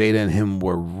knew that Jada and him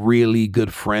were really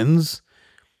good friends,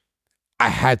 I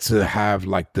had to have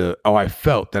I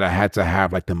felt that I had to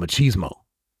have like the machismo.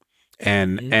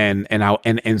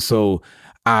 And so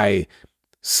I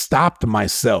stopped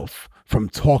myself from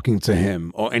talking to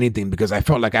him or anything because I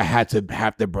felt like I had to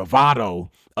have the bravado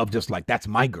of just like, that's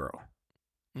my girl.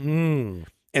 And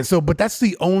so, but that's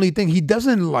the only thing. He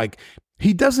doesn't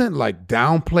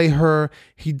downplay her.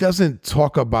 He doesn't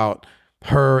talk about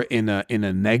her in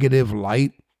a negative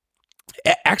light.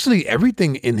 Actually,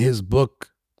 everything in his book,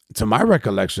 to my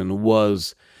recollection,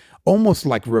 was almost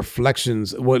like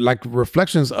reflections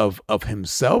of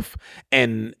himself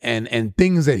and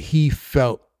things that he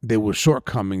felt there were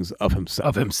shortcomings of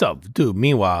himself. Dude,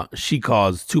 meanwhile, she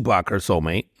calls Tupac her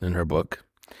soulmate in her book.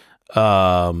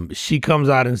 She comes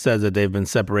out and says that they've been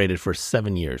separated for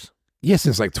 7 years. Yes,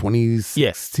 since like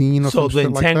 2016 or something. So the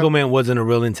entanglement wasn't a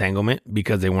real entanglement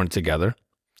because they weren't together.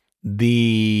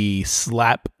 the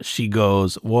slap, she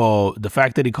goes, well, the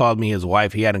fact that he called me his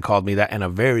wife, he hadn't called me that in a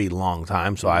very long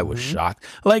time, so I was shocked.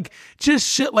 Like,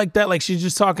 just shit like that. Like, she's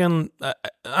just talking, I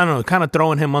don't know, kind of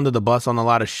throwing him under the bus on a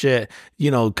lot of shit,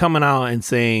 you know, coming out and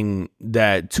saying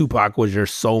that Tupac was your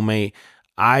soulmate.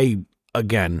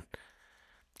 Again,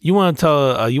 you want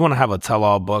to have a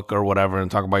tell-all book or whatever and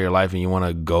talk about your life, and you want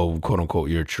to go, quote-unquote,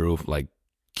 your truth, like,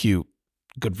 cute,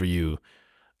 good for you.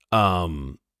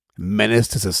 Menace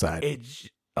to society.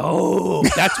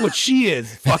 That's what she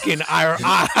is. Fucking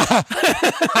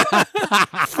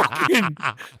fucking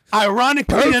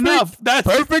ironically enough, that's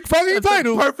perfect fucking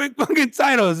title. Perfect fucking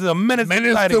title. It's a menace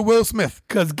to Will Smith.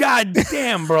 Cause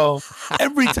goddamn, bro,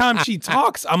 every time she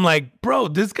talks, I'm like, bro,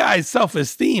 this guy's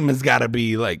self-esteem has got to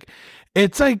be like,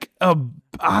 it's like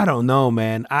I don't know,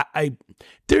 man.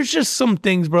 There's just some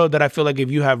things, bro, that I feel like if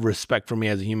you have respect for me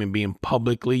as a human being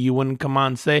publicly, you wouldn't come on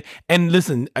and say. And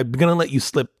listen, I'm going to let you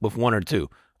slip with one or two.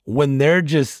 When they're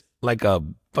just like a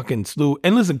fucking slew.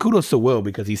 And listen, kudos to Will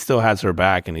because he still has her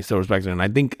back and he still respects her. And I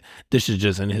think this is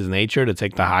just in his nature to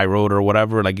take the high road or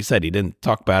whatever. Like you said, he didn't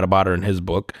talk bad about her in his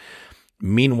book.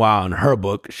 Meanwhile, in her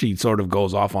book, she sort of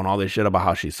goes off on all this shit about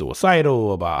how she's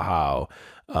suicidal, about how...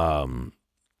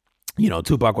 you know,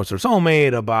 Tupac was her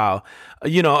soulmate, about,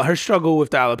 you know, her struggle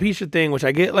with the alopecia thing, which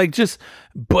I get, like, just,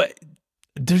 but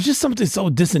there's just something so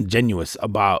disingenuous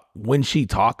about when she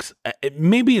talks.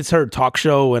 Maybe it's her talk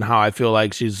show and how I feel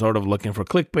like she's sort of looking for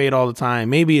clickbait all the time.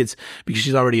 Maybe it's because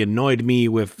she's already annoyed me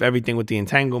with everything with the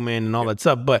entanglement and all that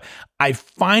stuff, but I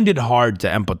find it hard to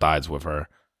empathize with her.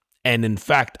 And in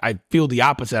fact, I feel the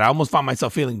opposite. I almost find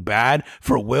myself feeling bad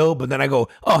for Will, but then I go,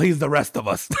 oh, he's the rest of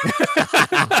us.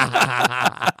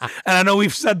 And I know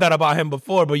we've said that about him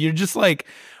before, but you're just like,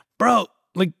 bro,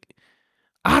 like,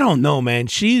 I don't know, man.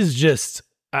 She's just...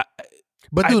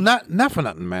 dude, not for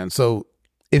nothing, man. So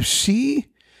if she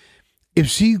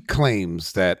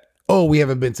claims that, oh, we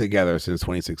haven't been together since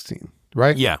 2016,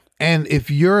 right? Yeah. And if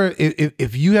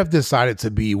you have decided to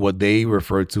be what they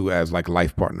refer to as like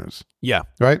life partners. Yeah.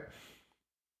 Right?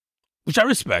 Which I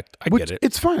respect. I get it.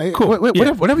 It's fine. Cool.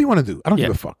 Whatever you want to do. I don't give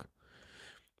a fuck.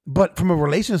 But from a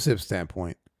relationship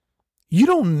standpoint, you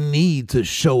don't need to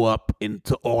show up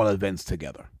into all events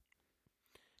together.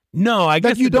 No, I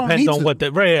guess you it don't depends need on to. what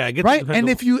the right. I guess right. And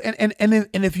if you and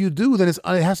if you do, then it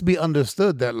has to be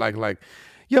understood that like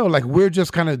we're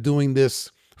just kind of doing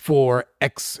this for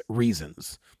X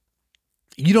reasons.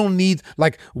 You don't need,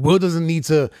 like, Will doesn't need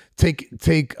to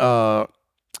take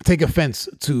offense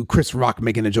to Chris Rock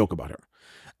making a joke about her,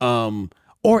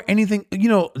 or anything. You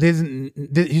know, he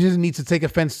doesn't need to take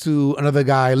offense to another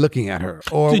guy looking at her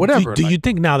or whatever. Do you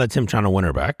think now that's him trying to win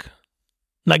her back?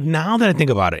 Like, now that I think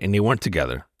about it, and they weren't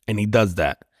together, and he does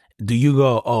that, do you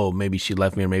go, oh, maybe she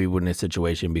left me, or maybe we're in this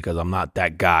situation because I'm not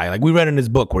that guy? Like, we read in his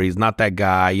book where he's not that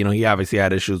guy. You know, he obviously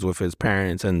had issues with his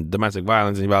parents and domestic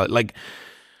violence, and like.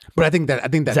 But I think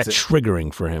that's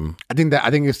triggering for him. I think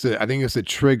it's a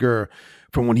trigger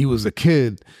from when he was a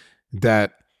kid,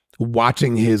 that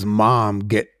watching his mom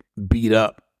get beat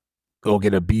up or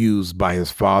get abused by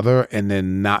his father and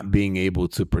then not being able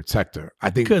to protect her. I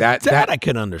think that I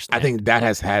can understand. I think that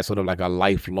has had sort of like a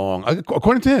lifelong,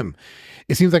 according to him,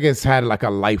 it seems like it's had like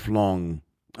a lifelong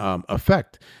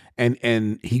effect.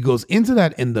 And he goes into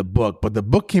that in the book, but the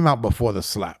book came out before the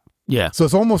slap. Yeah. So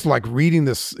it's almost like reading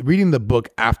the book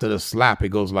after the slap. It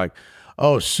goes like,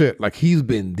 oh shit, like he's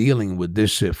been dealing with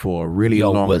this shit for a really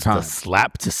long time. The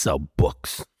slap to sell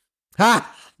books.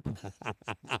 Ha!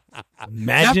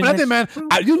 Imagine nothing, man.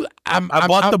 I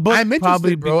bought the book. I'm interested,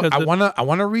 probably bro. because I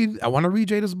want to read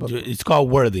Jada's book. It's called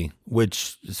Worthy,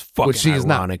 which is fucking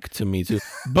ironic to me too.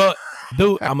 But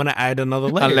dude, I'm gonna add another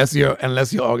layer. Unless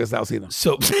you're August Alsina.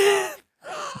 So,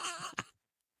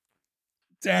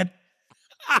 Dad.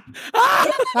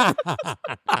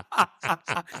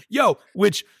 Yo,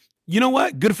 which, you know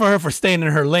what? Good for her for staying in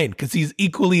her lane, because he's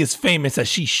equally as famous as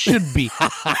she should be.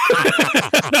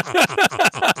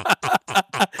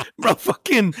 Bro,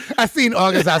 fucking. I seen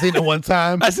August Alsina one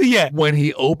time. I see, yeah. When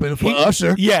he opened for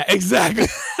Usher. Yeah, exactly.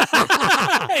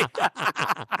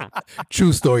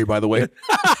 True story, by the way.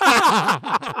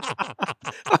 I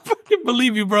fucking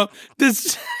believe you, bro.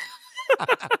 This.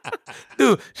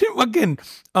 Dude, she fucking.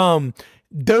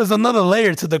 There's another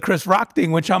layer to the Chris Rock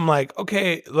thing, which I'm like,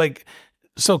 okay, like,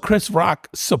 so Chris Rock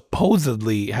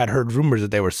supposedly had heard rumors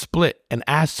that they were split and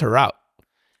asked her out.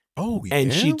 Oh, yeah.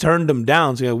 And she turned him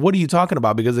down. So, what are you talking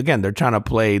about? Because again, they're trying to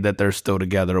play that they're still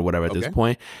together or whatever at this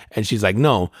point. And she's like,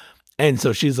 no. And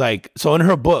so she's like, so in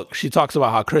her book, she talks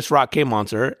about how Chris Rock came on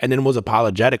to her and then was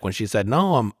apologetic when she said,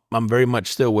 no, I'm very much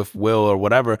still with Will or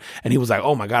whatever. And he was like,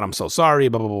 oh my God, I'm so sorry,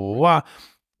 blah, blah, blah, blah, blah.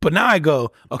 But now I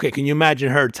go, okay, can you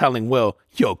imagine her telling Will,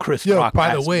 yo, Chris Rock by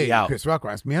the asked way, me out. Chris Rock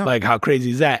asked me out. Like, how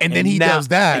crazy is that? And then he does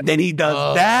that. And then he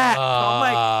does that. I'm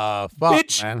like, fuck,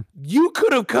 bitch, man. you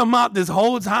could have come out this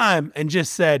whole time and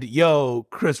just said, yo,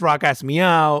 Chris Rock asked me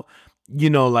out. You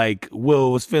know, like,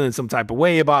 Will was feeling some type of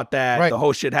way about that. Right. The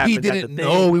whole shit happened. He didn't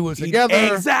know we was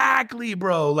together. Exactly,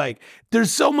 bro. Like,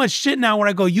 there's so much shit now where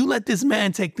I go, you let this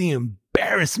man take the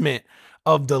embarrassment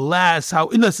of the last,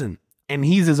 listen, and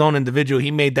he's his own individual.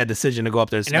 He made that decision to go up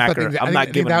there and smack her. I'm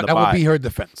not giving him the that would vibe. be her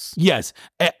defense. Yes,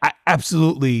 I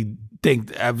absolutely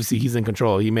think, obviously, he's in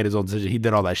control. He made his own decision. He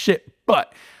did all that shit.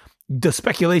 But the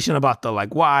speculation about the,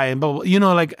 like, why and blah, blah, you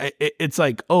know, like, it's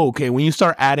like, oh, okay, when you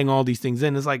start adding all these things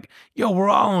in, it's like, yo, we're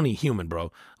all only human, bro.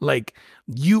 Like,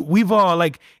 we've all,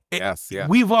 like,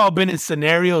 we've all been in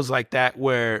scenarios like that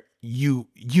where you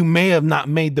may have not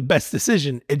made the best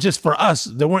decision. It just, for us,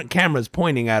 there weren't cameras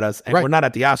pointing at us, and we're not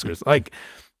at the Oscars. Like,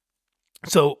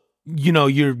 so, you know,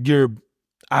 you're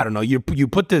I don't know, you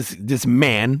put this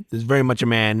man, this very much a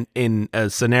man, in a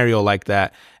scenario like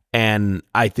that, and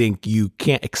I think you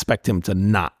can't expect him to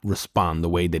not respond the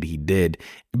way that he did,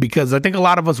 because I think a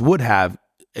lot of us would have,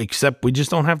 except we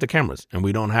just don't have the cameras, and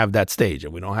we don't have that stage,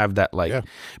 and we don't have that, like,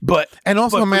 but man,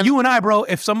 for you and I, bro,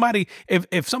 if somebody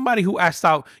who asked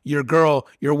out your girl,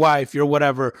 your wife, your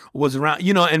whatever was around,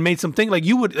 you know, and made something, like,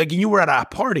 you would, like, you were at a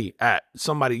party at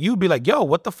somebody, you'd be like, yo,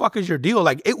 what the fuck is your deal?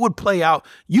 Like, it would play out.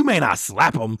 You may not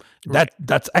slap him.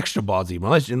 That's extra ballsy,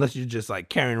 unless you're just, like,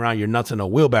 carrying around your nuts in a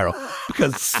wheelbarrow,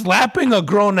 because slapping a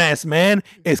grown ass man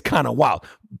is kind of wild.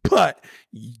 But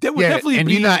there would definitely and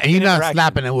be you're not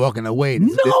slapping and walking away.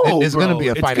 There's going to be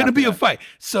a fight. It's going to be a fight.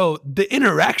 So the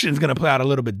interaction is going to play out a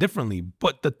little bit differently.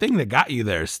 But the thing that got you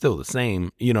there is still the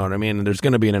same. You know what I mean? And there's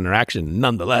going to be an interaction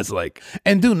nonetheless. Like,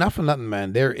 and dude, not for nothing,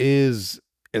 man. There is,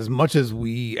 as much as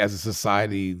we as a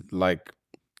society, like,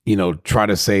 you know, try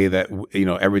to say that, you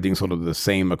know, everything's sort of the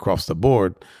same across the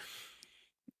board.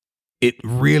 It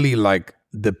really, like,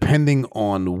 depending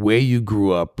on where you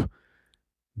grew up,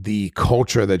 the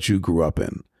culture that you grew up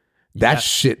in, that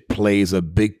shit plays a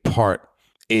big part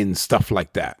in stuff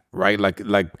like that, right? Like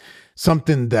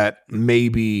something that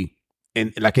maybe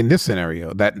in this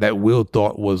scenario that Will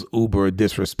thought was uber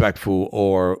disrespectful,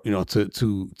 or, you know,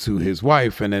 to his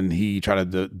wife, and then he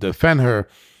tried to defend her.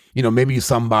 You know, maybe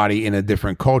somebody in a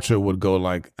different culture would go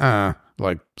like,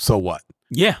 so what?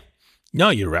 Yeah. No,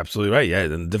 you're absolutely right. Yeah,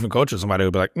 in a different culture, somebody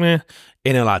would be like, meh.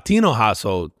 In a Latino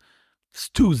household, it's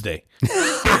Tuesday.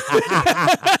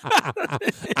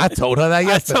 I told her that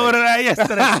yesterday.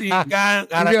 She gotta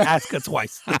ask her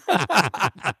twice.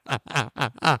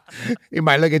 He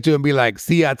might look at you and be like,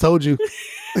 see, I told you.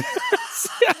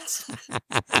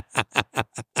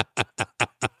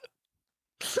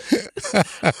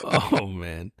 Oh,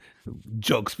 man.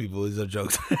 Jokes, people. These are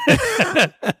jokes. Wink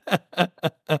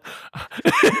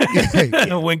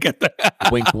at the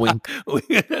wink.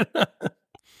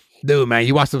 Dude, man,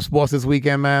 you watched some sports this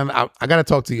weekend, man. I got to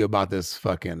talk to you about this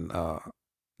fucking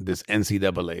this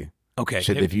NCAA. Okay,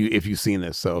 shit, if you've seen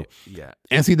this. So yeah,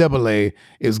 NCAA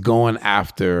is going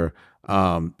after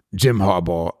Jim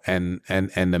Harbaugh and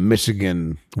the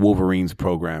Michigan Wolverines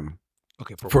program.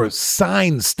 Okay, for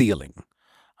sign stealing.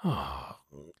 Oh.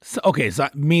 So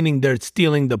meaning they're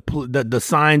stealing the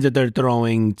signs that they're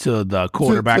throwing to the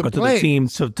quarterback or to the team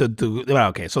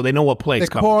okay, so they know what play's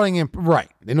coming. Calling in, right?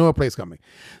 They know what play's coming.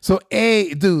 So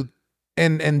dude,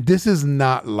 and this is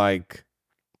not like,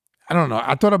 I don't know.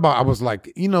 I was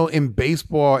like, you know, in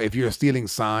baseball, if you're stealing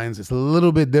signs, it's a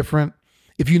little bit different.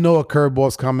 If you know a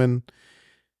curveball's coming,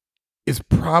 it's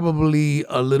probably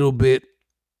a little bit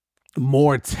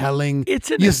more telling. You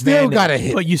still gotta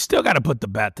hit, but you still gotta put the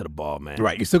bat to the ball, man.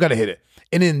 Right, you still gotta hit it.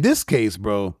 And in this case,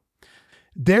 bro,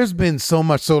 there's been so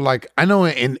much. So, like, I know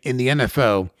in the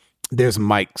NFL, there's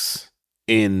mics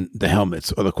in the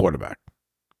helmets of the quarterback.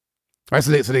 Right, so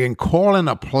they can call in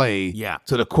a play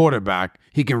to the quarterback.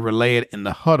 He can relay it in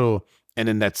the huddle, and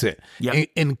then that's it. Yeah.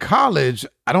 In college,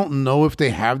 I don't know if they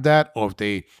have that, or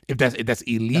if that's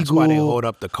illegal. That's why they hold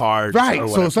up the cards, right?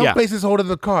 So some places hold up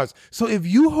the cards. So if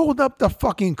you hold up the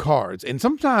fucking cards, and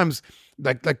sometimes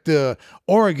like the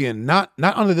Oregon, not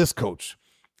under this coach,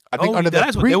 I think under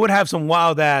they would have some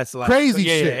wild ass, like, crazy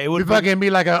shit. It would fucking be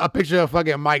like a picture of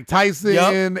fucking Mike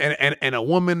Tyson and a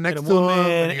woman next to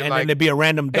him, and then there'd be a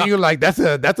random duck. And you're like, that's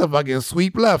a fucking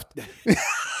sweep left.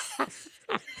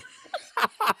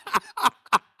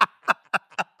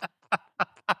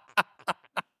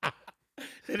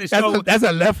 That's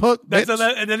a left hook.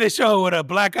 And then they show with a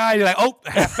black eye. You're like, oh,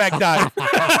 halfback dive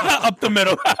up the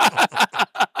middle.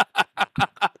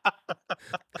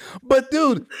 But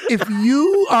dude, if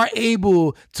you are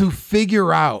able to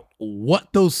figure out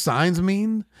what those signs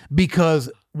mean,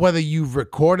 because whether you've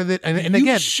recorded it, and you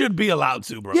again, should be allowed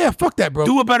to, bro. yeah, fuck that, bro.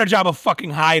 Do a better job of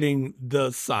fucking hiding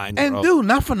the signs, and bro. dude,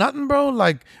 not for nothing, bro.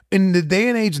 Like in the day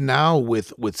and age now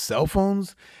with cell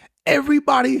phones,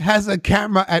 everybody has a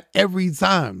camera at every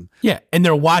time. Yeah, and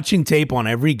they're watching tape on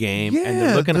every game, and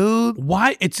they're looking. Dude.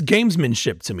 Why? It's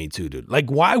gamesmanship to me too, dude. Like,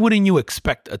 why wouldn't you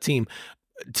expect a team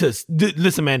to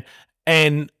listen, man?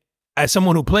 And as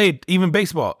someone who played even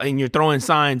baseball, and you're throwing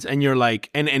signs, and you're like,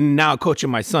 and now coaching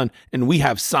my son, and we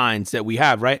have signs that we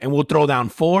have, right? And we'll throw down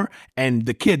 4, and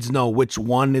the kids know which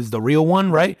one is the real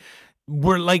one, right?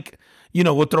 We're like,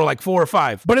 we'll throw like 4 or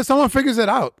 5. But if someone figures it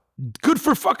out, good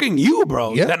for fucking you,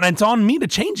 bro. Yep. And it's on me to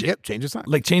change it. Yep, change the sign.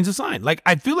 Like, change the sign. Like,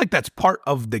 I feel like that's part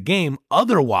of the game.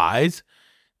 Otherwise,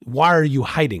 why are you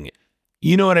hiding it?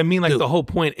 You know what I mean? Like, the whole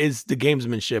point is the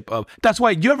gamesmanship of. That's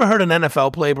why. You ever heard an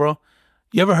NFL play, bro?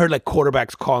 You ever heard like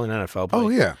quarterbacks calling NFL play? Oh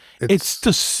yeah, it's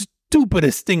the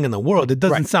stupidest thing in the world. It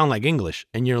doesn't sound like English,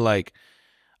 and you're like,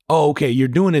 oh, okay, you're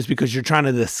doing this because you're trying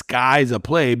to disguise a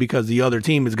play because the other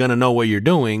team is gonna know what you're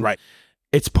doing, right?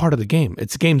 It's part of the game.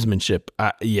 It's gamesmanship.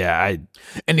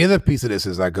 And the other piece of this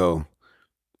is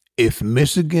if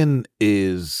Michigan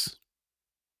is,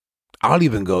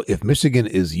 if Michigan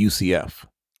is UCF.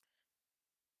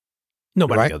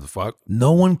 Nobody right? gives a fuck.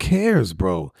 No one cares,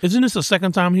 bro. Isn't this the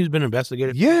second time he's been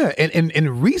investigated? Yeah,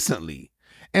 and recently.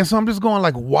 And so I'm just going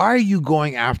like, why are you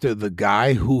going after the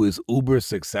guy who is uber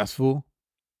successful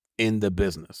in the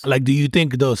business? Like, do you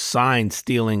think those sign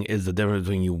stealing is the difference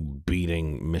between you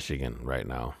beating Michigan right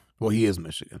now? Well, he is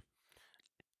Michigan.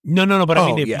 No. But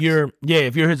I mean, if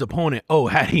you're his opponent,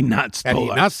 had he not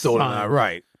stolen, that,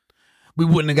 right, we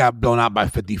wouldn't have got blown out by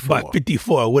 54. By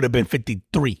 54, it would have been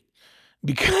 53.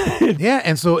 Because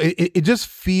and so it just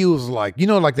feels like,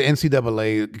 like the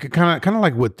NCAA, kind of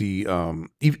like with the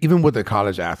even with the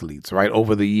college athletes, right?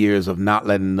 Over the years of not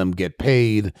letting them get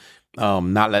paid,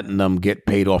 not letting them get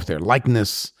paid off their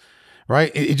likeness,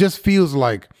 right? It just feels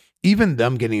like even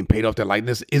them getting paid off their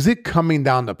likeness, is it coming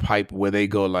down the pipe where they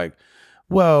go like,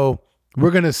 well,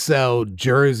 we're gonna sell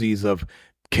jerseys of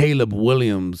Caleb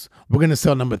Williams, we're gonna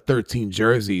sell number 13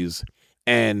 jerseys.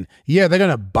 And yeah, they're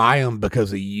gonna buy them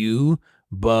because of you,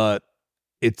 but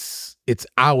it's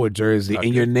our jersey,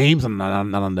 and your name's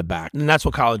not on the back. And that's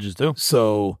what colleges do.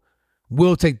 So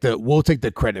we'll take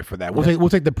the credit for that. We'll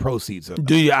take the proceeds of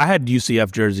that. I had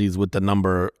UCF jerseys with the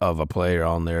number of a player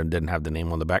on there and didn't have the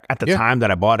name on the back. At the time that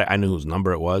I bought it, I knew whose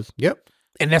number it was. Yep,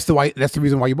 and that's the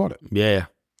reason why you bought it.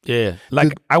 Yeah.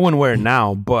 Like, I wouldn't wear it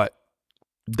now, but.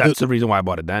 That's the reason why I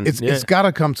bought it then. It's got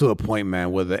to come to a point,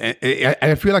 man, where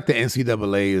I feel like the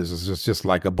NCAA is just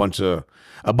like a bunch of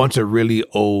really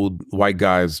old white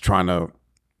guys trying to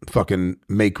fucking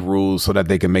make rules so that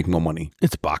they can make more money.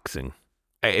 It's boxing.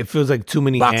 It feels like too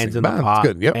many hands in the pot.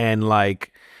 Good. Yep. And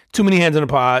like too many hands in the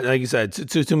pot. Like you said,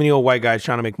 too many old white guys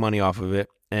trying to make money off of it.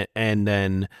 And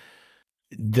then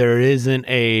there isn't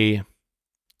a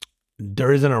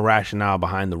rationale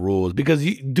behind the rules because,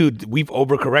 dude, we've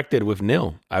overcorrected with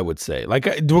nil, I would say. Like,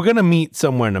 we're going to meet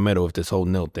somewhere in the middle with this whole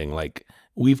nil thing. Like,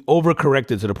 we've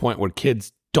overcorrected to the point where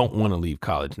kids don't want to leave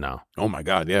college now. Oh, my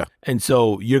God, yeah. And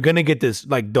so you're going to get this,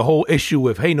 like, the whole issue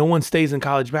with, hey, no one stays in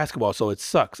college basketball, so it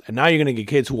sucks. And now you're going to get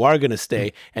kids who are going to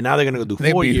stay, and now they're going to go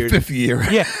do 4 years. Fifth year.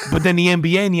 Yeah, but then the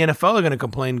NBA and the NFL are going to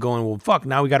complain going, well, fuck,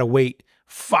 now we got to wait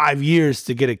 5 years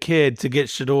to get a kid, to get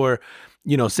Shedeur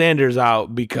Sanders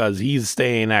out because he's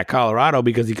staying at Colorado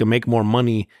because he can make more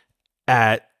money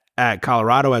at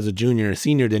Colorado as a junior and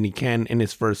senior than he can in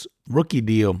his first rookie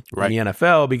deal in the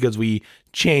NFL because we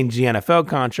changed the NFL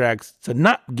contracts to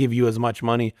not give you as much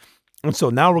money. And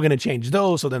so now we're going to change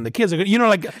those. So then the kids are going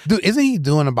to, dude, isn't he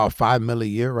doing about $5 million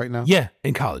a year right now? Yeah,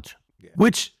 in college,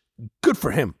 which good for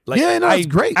him. Like, it's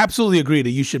great. Absolutely agree that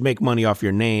you should make money off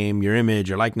your name, your image,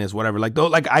 your likeness, whatever. Like, though,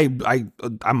 like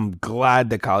I'm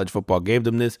glad that college football gave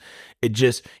them this. It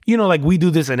just, like we do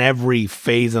this in every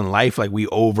phase in life. Like we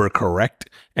overcorrect.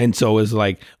 And so it's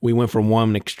like we went from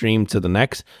one extreme to the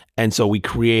next. And so we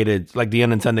created like the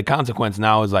unintended consequence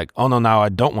now is like, oh no, now I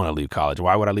don't want to leave college.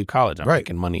 Why would I leave college? I'm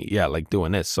making money. Yeah, like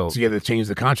doing this. So you have to change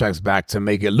the contracts back to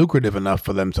make it lucrative enough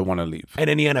for them to want to leave. And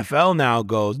then the NFL now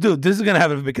goes, dude, this is going to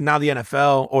have because now the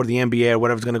NFL or the NBA or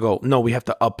whatever's going to go, no, we have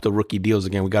to up the rookie deals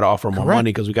again. We got to offer more money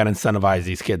because we got to incentivize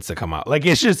these kids to come out. Like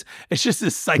it's just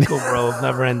this cycle, bro, of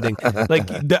never ending. Like,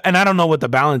 and I don't know what the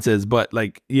balance is, but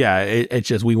like, yeah, it's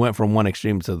just we went from one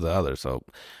extreme to the other. So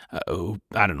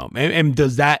I don't know. And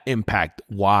does that impact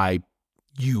why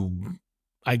you,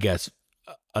 I guess,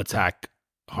 attack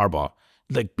Harbaugh?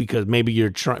 like because maybe you're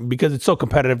trying because it's so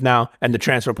competitive now and the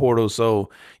transfer portal is so,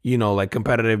 like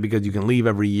competitive because you can leave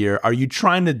every year. Are you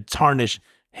trying to tarnish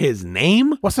his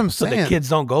name? What's I'm so saying? the kids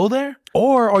don't go there?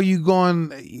 Or are you going,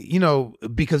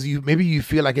 because maybe you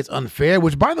feel like it's unfair,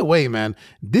 which by the way, man,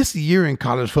 this year in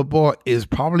college football is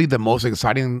probably the most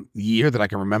exciting year that I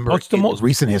can remember It's the in most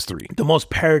recent history. The most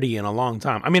parity in a long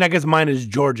time. I mean, I guess mine is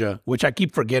Georgia, which I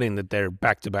keep forgetting that they're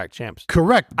back-to-back champs.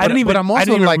 Correct. I didn't even like,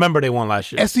 remember they won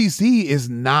last year. SEC is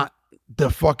not the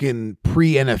fucking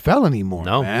pre-NFL anymore,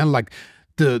 man. Like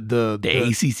the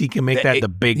ACC can make that the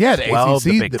Big 12, ACC,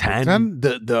 the Big 10.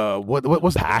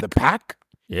 What's the Pac?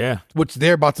 Yeah. Which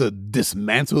they're about to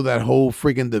dismantle that whole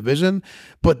freaking division.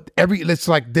 But it's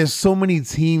like there's so many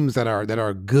teams that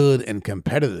are good and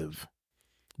competitive.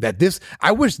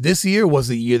 I wish this year was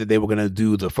the year that they were gonna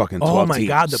do the fucking 12 Oh my teams.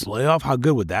 God, the playoff! How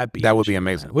good would that be? That would be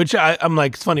amazing. Which I'm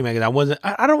like, it's funny, man. 'Cause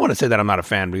I don't want to say that I'm not a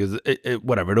fan because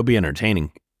whatever, it'll be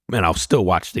entertaining, and I'll still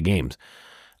watch the games.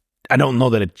 I don't know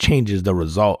that it changes the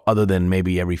result, other than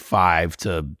maybe every 5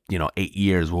 to 8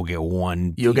 years we'll get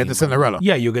one. You'll get the Cinderella.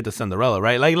 Yeah, you'll get the Cinderella,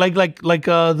 right? Like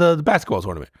the basketball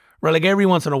tournament, right? Like every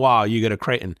once in a while you get a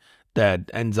Creighton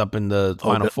that ends up in the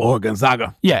Final Four. Or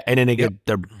Gonzaga. Yeah, and then they get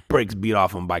their breaks beat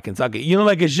off them by Kentucky.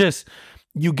 It's just,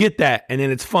 you get that, and then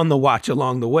it's fun to watch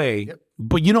along the way,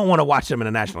 but you don't want to watch them in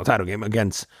a national title game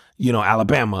against,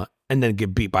 Alabama and then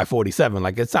get beat by 47.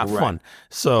 Like, it's not fun.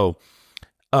 So,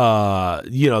 I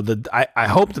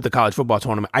hope that the college football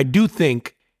tournament, I do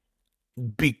think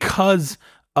because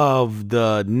of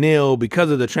the NIL,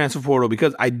 because of the transfer portal,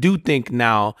 because I do think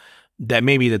now that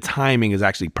maybe the timing is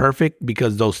actually perfect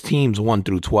because those teams 1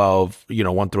 through 12,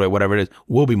 1 through 8, whatever it is,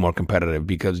 will be more competitive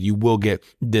because you will get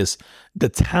this. The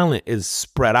talent is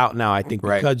spread out now. I think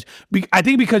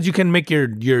because you can make your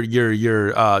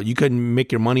you can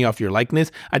make your money off your likeness.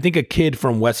 I think a kid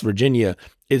from West Virginia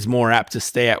is more apt to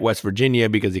stay at West Virginia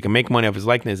because he can make money off his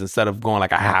likeness instead of going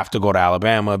like, I have to go to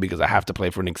Alabama because I have to play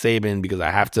for Nick Saban, because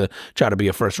I have to try to be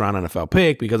a first round NFL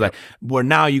pick, because where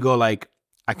now you go like,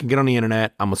 I can get on the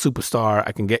internet, I'm a superstar,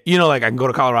 I can get, I can go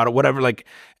to Colorado, whatever,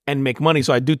 and make money.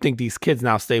 So I do think these kids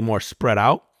now stay more spread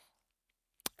out,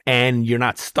 and you're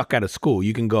not stuck at a school.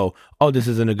 You can go, oh, this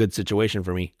isn't a good situation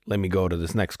for me. Let me go to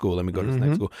this next school. Let me go to this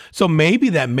next school. So maybe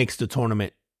that makes the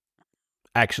tournament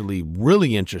actually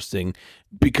really interesting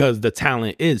because the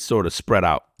talent is sort of spread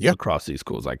out across these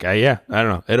schools. Like, I don't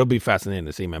know. It'll be fascinating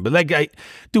to see, man. But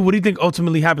dude, what do you think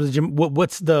ultimately happens, Jim?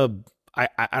 What's the... I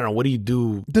don't know. What do you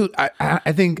do, dude?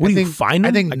 I think find them?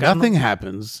 I think nothing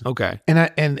happens. Okay, and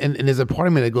there's a part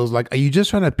of me that goes like, are you just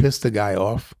trying to piss the guy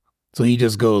off? So he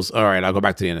just goes, all right, I'll go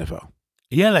back to the NFL.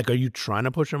 Yeah, like, are you trying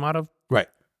to push him out of? Right.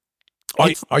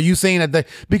 Are you saying that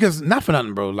because not for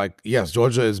nothing, bro? Like, yes,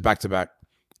 Georgia is back-to-back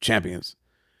champions.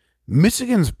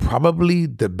 Michigan's probably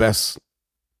the best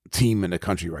team in the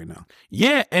country right now.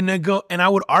 Yeah, and I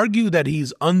would argue that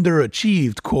he's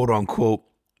underachieved, quote unquote,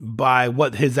 by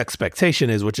what his expectation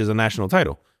is, which is a national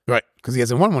title. Right. Because he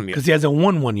hasn't won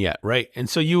one yet. Right. And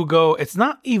so you go, it's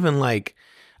not even like,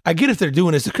 I get if they're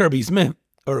doing this to Kirby Smart,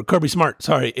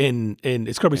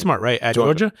 it's Kirby Smart, right? At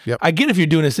Georgia. Yep. I get if you're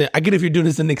doing this to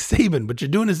Nick Saban, but you're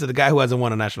doing this to the guy who hasn't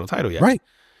won a national title yet. Right.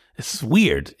 It's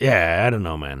weird. Yeah, I don't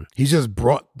know, man. He's just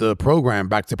brought the program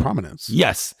back to prominence.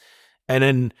 Yes.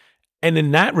 And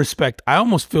in that respect, I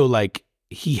almost feel like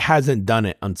he hasn't done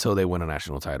it until they win a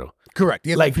national title. Correct.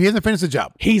 He hasn't finished the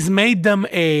job. He's made them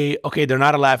they're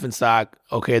not a laughingstock.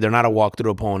 Okay, they're not a walk-through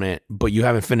opponent, but you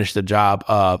haven't finished the job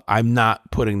of, I'm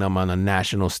not putting them on a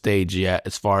national stage yet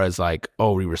as far as like,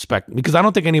 oh, we respect. Because I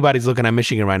don't think anybody's looking at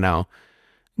Michigan right now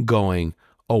going,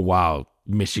 oh, wow,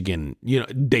 Michigan,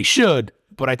 they should.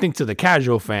 But I think to the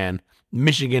casual fan,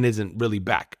 Michigan isn't really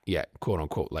back yet, quote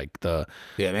unquote. Like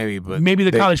maybe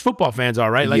the college football fans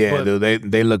are, right? Like,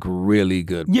 they look really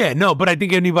good. Yeah, no, but I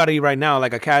think anybody right now,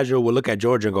 like a casual, will look at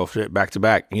Georgia and go back to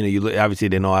back. Obviously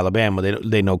they know Alabama,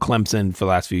 they know Clemson for the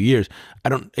last few years.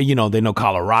 They know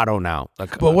Colorado now.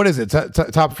 But what is it?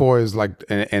 Top 4 is like,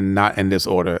 and not in this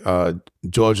order.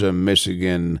 Georgia,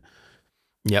 Michigan,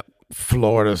 yep,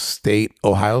 Florida State,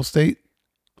 Ohio State.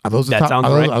 Are those the that top? Sounds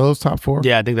are right. Are those top 4?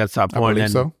 Yeah, I think that's top 4. I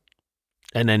believe so.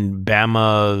 And then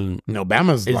Bama. No,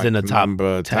 Bama's is in the top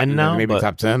 10 now. Maybe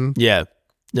top 10. Yeah.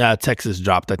 Texas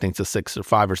dropped, I think, to 6 or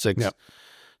 5 or 6. Yep.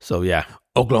 So, yeah.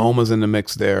 Oklahoma's in the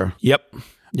mix there. Yep.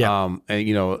 Yeah.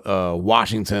 And,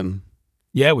 Washington.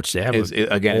 Yeah, which they have.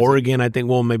 Oregon, I think.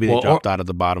 Well, maybe they dropped out of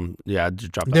the bottom. Yeah,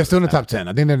 dropped. They're still in the top 10.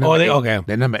 I think they're number 8. Okay.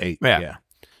 They're number 8.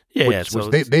 Yeah. So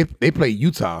they play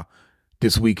Utah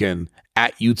this weekend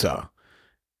at Utah.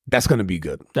 That's going to be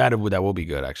good. That will be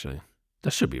good, actually.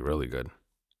 That should be really good.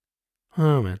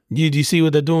 Oh, man. Do you see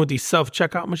what they're doing with these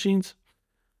self-checkout machines?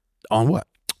 On what?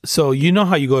 So you know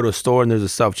how you go to a store and there's a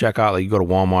self-checkout, like you go to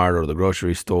Walmart or the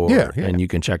grocery store and you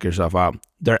can check yourself out.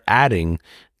 They're adding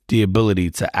the ability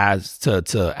to add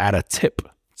a tip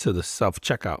to the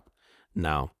self-checkout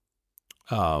now.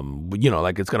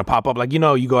 Like it's gonna pop up, like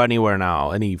you go anywhere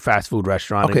now, any fast food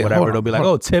restaurant, whatever, it'll be like,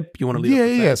 oh, tip, you want to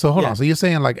leave? Yeah. So hold on. So you're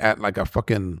saying like at like a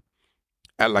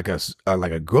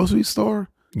grocery store?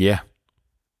 Yeah.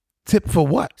 Tip for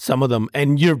what? Some of them,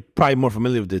 and you're probably more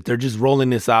familiar with it. They're just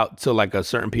rolling this out to like a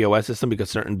certain POS system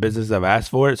because certain businesses have asked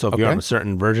for it. So if you're on a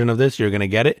certain version of this, you're gonna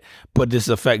get it. But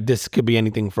this could be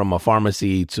anything from a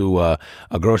pharmacy to a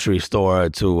grocery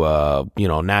store to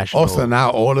national. Also,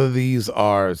 now all of these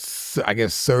are, I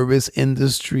guess, service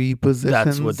industry positions.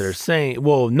 That's what they're saying.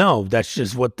 Well, no, that's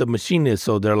just what the machine is.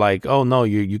 So they're like, oh no,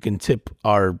 you can tip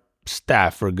our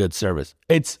staff for good service.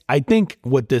 I think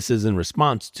what this is in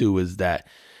response to is that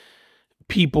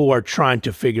people are trying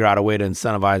to figure out a way to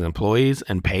incentivize employees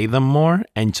and pay them more,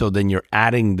 and so then you're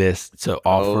adding this to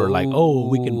offer we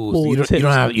can pull you tips.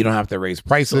 You don't have to raise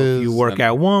prices. So if you work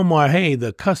at Walmart, hey,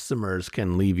 the customers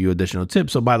can leave you additional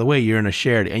tips. So by the way, you're in a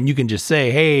shared, and you can just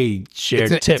say, hey,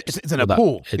 shared tips. It's in a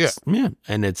pool.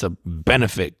 And it's a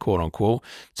benefit, quote unquote,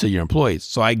 to your employees.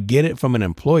 So I get it from an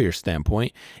employer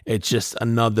standpoint. It's just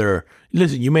another.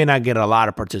 Listen, you may not get a lot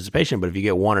of participation, but if you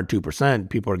get 1 or 2%,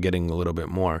 people are getting a little bit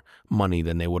more money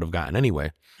than they would have gotten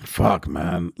anyway. Fuck,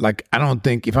 man. Like, I don't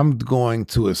think if I'm going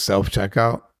to a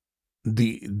self-checkout,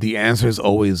 the answer is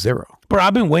always 0. Bro,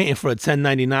 I've been waiting for a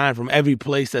 1099 from every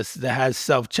place that has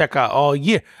self-checkout all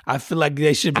year. I feel like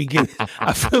they should be giving me a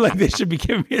claim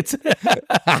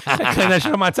that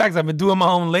shit on my tax. I've been doing my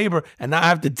own labor, and now I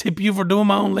have to tip you for doing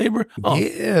my own labor. Oh,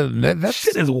 yeah, that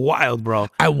shit is wild, bro.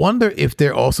 I wonder if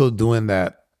they're also doing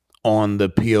that on the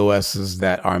POSs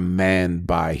that are manned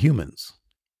by humans.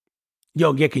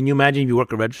 Yo, yeah, can you imagine if you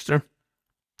work a register?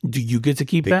 Do you get to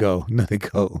keep that? They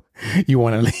go. You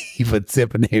want to leave a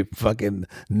tip and they fucking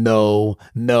no.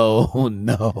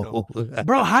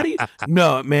 Bro, how do you?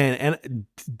 No, man. And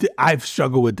I've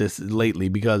struggled with this lately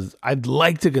because I'd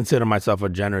like to consider myself a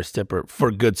generous tipper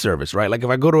for good service, right? Like if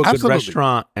I go to a good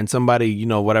restaurant and somebody,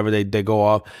 whatever they go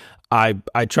off, I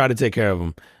try to take care of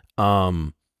them.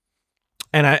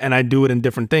 And I do it in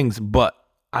different things, but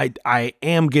I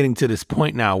am getting to this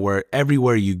point now where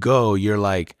everywhere you go, you're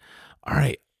like, all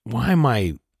right, why am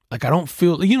I like, I don't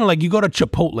feel, like you go to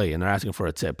Chipotle and they're asking for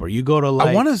a tip, or you go to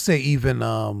I want to say even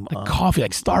coffee,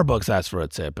 like Starbucks asks for a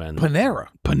tip, and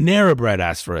Panera Bread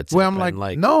asks for a tip. Well, I'm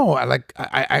like, no,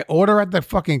 I order at the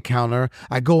fucking counter,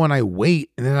 I go and I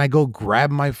wait, and then I go grab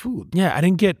my food. Yeah, I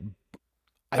didn't get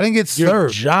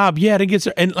served. Job, yeah, I didn't get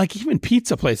served. And like even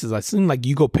pizza places, I seen like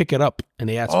you go pick it up and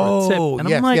they ask for a tip. And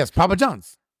yes, I'm like, yes, Papa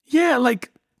John's. Yeah, like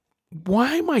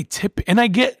why am I tipping? And I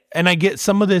get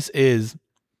some of this is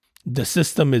the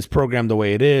system is programmed the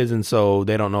way it is, and so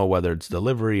they don't know whether it's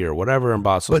delivery or whatever, and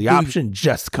so the option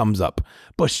just comes up.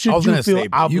 But should you feel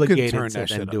obligated to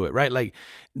then do it, right? Like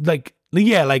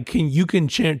you can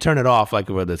turn it off, like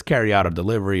whether it's carry out or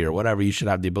delivery or whatever. You should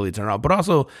have the ability to turn it off. But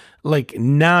also, like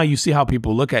now you see how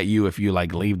people look at you if you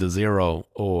like leave the 0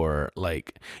 or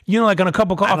like like on a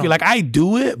cup of coffee. Like I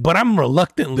do it, but I'm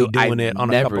reluctantly doing it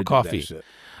on a cup of coffee.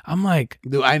 I'm like,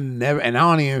 dude, I never, and I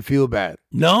don't even feel bad.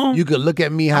 No, you could look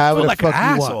at me however the fuck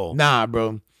you want. Nah,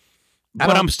 bro.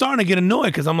 But I'm starting to get annoyed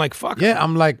because I'm like, fuck. Yeah,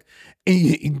 I'm like,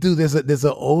 dude, there's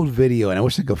an old video, and I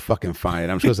wish I could fucking find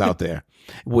it. I'm sure it's out there,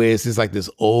 where it's just like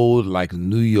this old like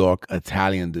New York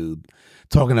Italian dude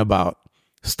talking about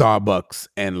Starbucks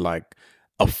and like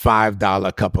a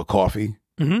 $5 cup of coffee,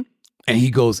 and he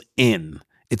goes in.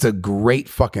 It's a great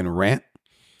fucking rant.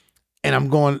 And I'm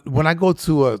going, when I go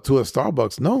to a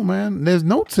Starbucks, no, man, there's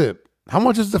no tip. How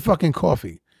much is the fucking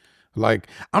coffee? Like,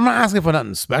 I'm not asking for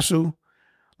nothing special.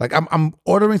 Like, I'm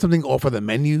ordering something off of the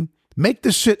menu. Make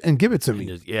the shit and give it to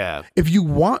me. Yeah. If you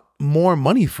want more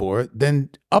money for it, then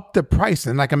up the price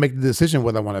and I can make the decision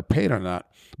whether I want to pay it or not.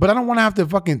 But I don't want to have to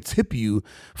fucking tip you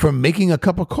for making a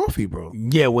cup of coffee, bro.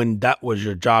 Yeah, when that was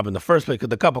your job in the first place, because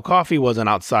the cup of coffee wasn't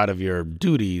outside of your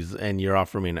duties and you're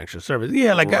offering me an extra service.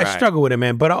 Yeah, like right. I struggle with it,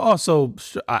 man. But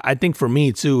I think for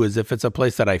me too, is if it's a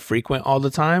place that I frequent all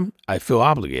the time, I feel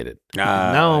obligated.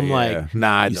 Now I'm like,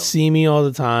 nah, I you don't. See me all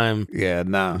the time. Yeah,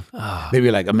 nah. They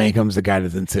be like, a man comes the guy that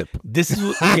doesn't tip. This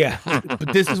is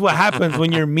but this is what happens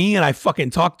when you're me and I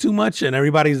fucking talk too much and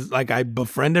everybody's like, I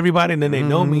befriend everybody and then they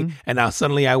know me, and now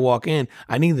suddenly I walk in.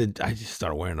 I just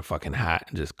start wearing a fucking hat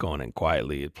and just going in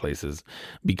quietly at places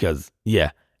because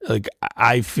like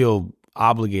I feel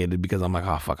obligated because I'm like,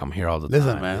 oh fuck, I'm here all the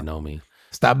time. Man. They know me.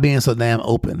 Stop being so damn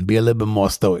open. Be a little bit more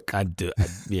stoic. I do.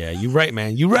 Yeah, you're right,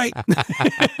 man. You're right.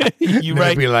 You're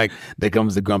right. Be like, there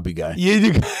comes the grumpy guy.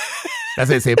 Yeah, That's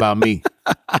what they say about me.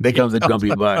 There comes the grumpy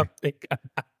guy.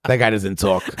 That guy doesn't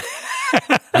talk.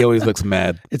 He always looks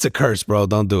mad. It's a curse, bro.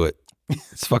 Don't do it.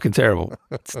 It's fucking terrible.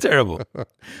 It's terrible.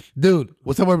 Dude,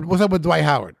 what's up with Dwight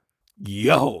Howard?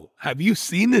 Yo, have you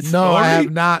seen this No, story? I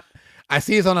have not. I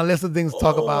see it's on a list of things to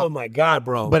talk about. Oh my God,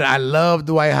 bro. But I love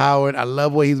Dwight Howard. I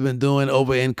love what he's been doing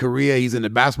over in Korea. He's in the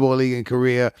basketball league in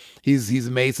Korea. He's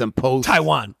made some posts.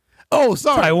 Taiwan. Oh,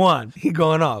 sorry. Taiwan. He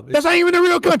going off. That's not even a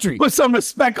real country. Put some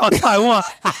respect on Taiwan.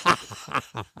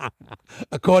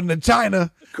 According to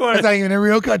China, that's not even a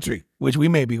real country. Which we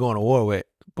may be going to war with.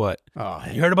 But Oh,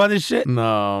 you heard about this shit?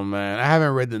 no, man. I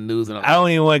haven't read the news. I don't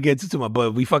even want to get too much,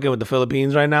 but we fucking with the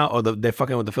Philippines right now, or they're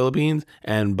fucking with the Philippines,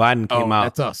 and Biden came out.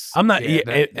 That's us. I'm not.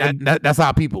 Yeah, that's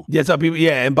our people. That's how people.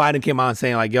 Yeah, and Biden came out and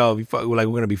saying like, "Yo, we're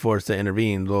gonna be forced to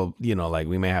intervene." Well, like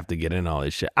we may have to get in all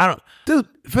this shit. I don't, Dude,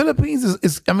 Philippines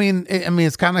is. I mean,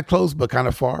 it's kind of close, but kind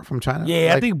of far from China. Yeah,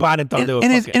 Like, I think Biden thought they were.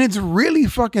 and it's really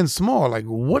fucking small. Like,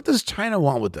 what does China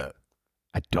want with that?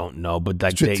 I don't know, but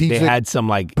like they Strategic had some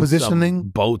like positioning? some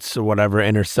boats or whatever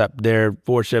intercept their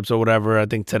warships or whatever. I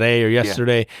think today or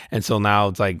yesterday, and so now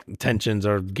it's like tensions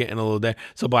are getting a little there.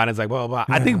 So Biden's like, blah blah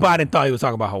blah. I think Biden thought he was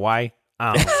talking about Hawaii.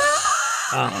 I don't know.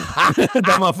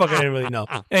 That motherfucker didn't really know.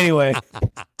 Anyway,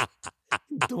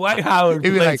 Dwight Howard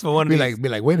plays for one of these. Be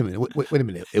like, wait a minute, wait a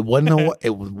minute. It wasn't Hawaii. It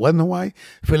wasn't Hawaii.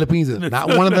 Philippines is not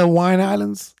one of the Hawaiian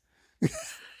islands.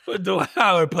 Dwight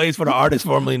Howard plays for the artist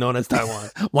formerly known as Taiwan.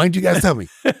 Why didn't you guys tell me?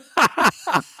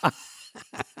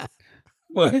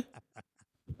 What?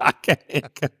 I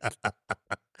can't.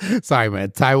 Sorry,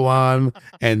 man. Taiwan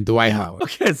and Dwight Howard.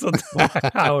 Okay, so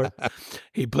Dwight Howard,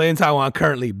 he plays in Taiwan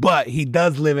currently, but he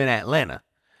does live in Atlanta.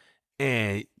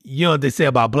 And you know what they say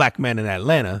about black men in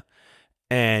Atlanta.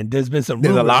 And there's been some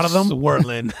rumors. There's a lot of them?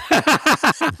 Swirling,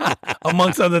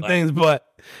 amongst other things, but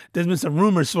there's been some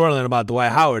rumors swirling about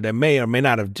Dwight Howard that may or may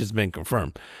not have just been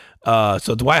confirmed.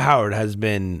 So Dwight Howard has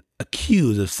been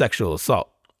accused of sexual assault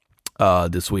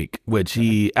this week, which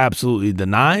he absolutely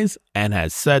denies and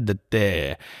has said that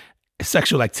the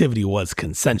sexual activity was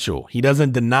consensual. He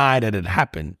doesn't deny that it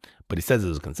happened, but he says it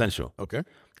was consensual. Okay.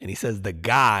 And he says the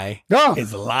guy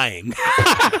is lying.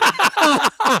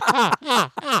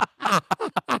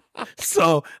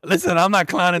 So, listen, I'm not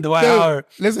clowning Dwight Howard.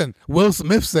 Listen, Will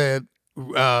Smith said,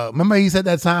 remember he said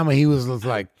that time when he was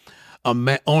like,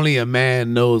 only a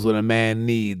man knows what a man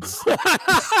needs.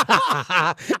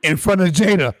 In front of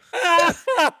Jada.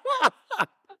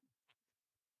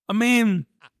 I mean,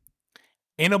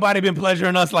 ain't nobody been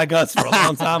pleasuring us like us for a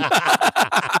long time.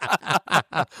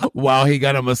 While he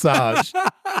got a massage.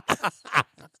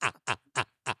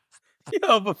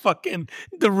 Yo, but fucking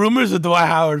the rumors of Dwight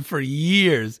Howard for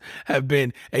years have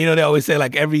been, and they always say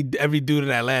like every dude in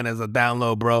Atlanta is a down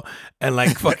low, bro, and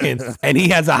like fucking, and he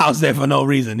has a house there for no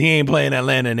reason. He ain't playing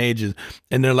Atlanta in ages,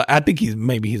 and they're like, I think he's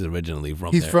originally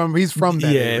from. He's there. from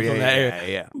that area. From that area.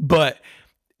 Yeah. But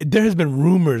there has been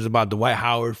rumors about Dwight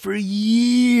Howard for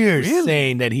years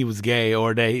saying that he was gay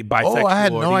or that he bisexual. Oh, I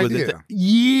had no idea.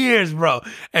 Years, bro.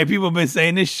 And people have been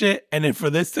saying this shit. And then for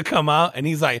this to come out and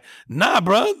he's like, nah,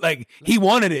 bro. Like, he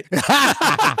wanted it.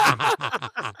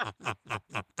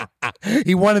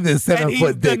 He wanted this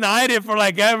 7-foot dick. He denied it for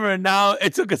like ever. And now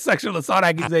it took a sexual assault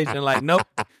accusation. Like, nope.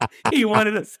 He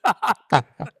wanted a sock.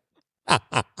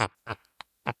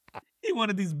 He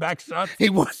wanted these back shots. He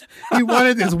wanted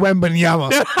this Wembanyama.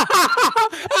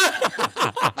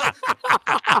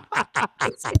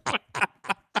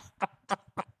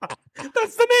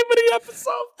 That's the name of the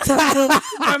episode.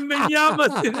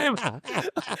 Wembanyama's the name.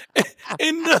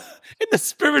 In the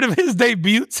spirit of his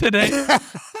debut today.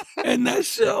 And that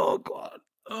show, oh God.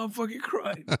 Oh, I'm fucking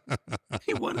crying.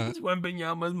 He wanted this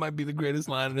Wembanyama. Might be the greatest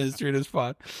line in the history of this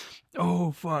pod.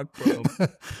 Oh, fuck, bro.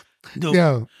 Dude.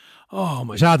 Yo. Oh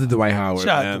my! Shout out to Dwight Howard.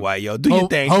 Shout out to Dwight, yo. Do your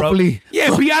thing, hopefully, bro.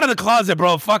 Yeah, be out of the closet,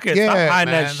 bro. Fuck it. Stop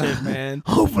hiding man. that shit, man.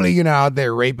 Hopefully, you're not out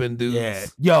there raping dudes. Yeah.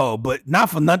 Yo, but not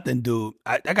for nothing, dude.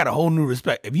 I got a whole new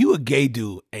respect. If you a gay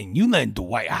dude and you letting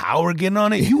Dwight Howard get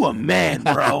on it, you a man,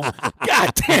 bro.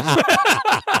 God damn.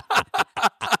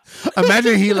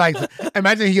 Imagine he likes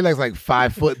like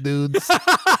 5-foot dudes.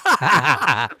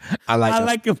 I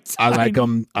like him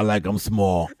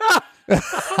small.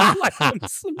 I like him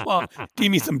small. Give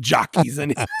me some jockeys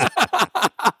in it.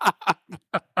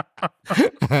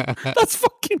 That's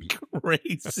fucking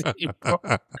crazy, bro.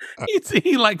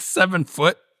 He like 7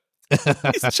 foot.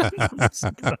 He's trying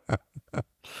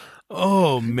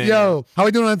oh man. Yo, how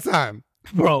we doing on time?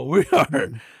 Bro, we are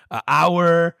an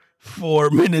hour 4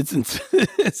 minutes into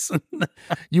this.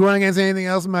 You want to get anything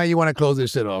else, man? You want to close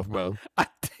this shit off, bro? I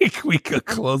think we could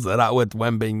close it out with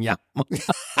Wembanyama.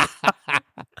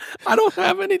 I don't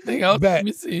have anything else. Bet. Let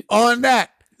me see. On that,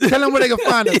 tell them where they can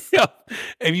find us. Yo,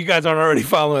 if you guys aren't already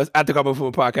following us at the Carbon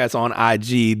Football Podcast on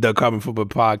IG, the Carbon Football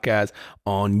Podcast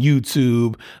on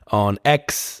YouTube, on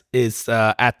X is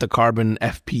at the Carbon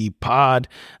FP Pod,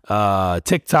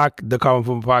 TikTok, the Carbon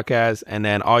Football Podcast, and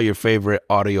then all your favorite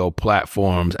audio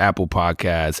platforms: Apple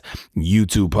Podcasts,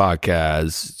 YouTube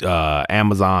Podcasts,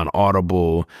 Amazon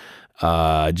Audible,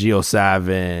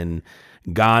 Geo7,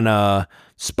 Ghana,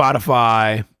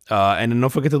 Spotify. And then don't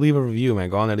forget to leave a review, man.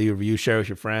 Go on there, leave a review, share with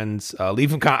your friends.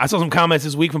 Leave some. I saw some comments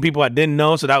this week from people I didn't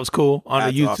know, so that was cool on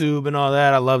the YouTube awesome. And all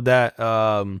that. I love that.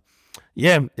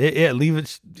 Leave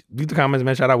the comments,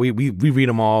 man. Shout out. We read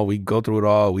them all. We go through it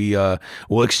all.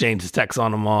 We'll exchange texts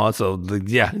on them all. So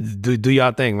do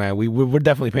y'all thing, man. We're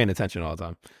definitely paying attention all the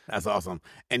time. That's awesome.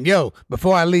 And yo,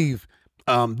 before I leave,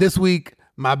 this week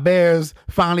my Bears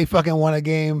finally fucking won a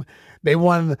game. They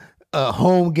won a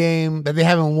home game that they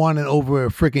haven't won in over a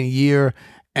freaking year.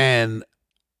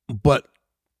 But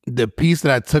the piece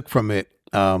that I took from it,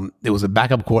 it was a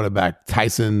backup quarterback,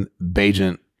 Tyson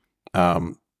Bagent,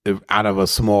 out of a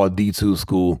small D2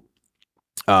 school.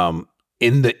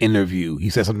 In the interview, he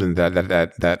said something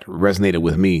that resonated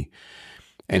with me.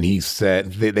 And he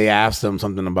said, they asked him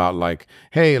something about like,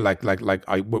 hey,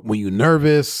 were you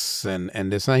nervous? And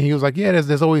this, and he was like, yeah,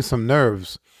 there's always some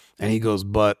nerves. And he goes,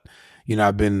 but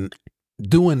I've been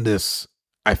doing this,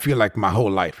 I feel like my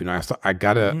whole life. I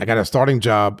got a starting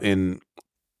job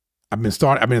I've been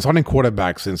starting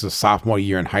quarterback since the sophomore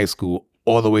year in high school,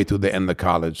 all the way through the end of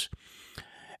college.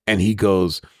 And he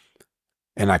goes,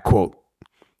 and I quote,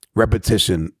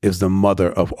 repetition is the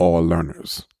mother of all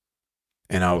learners.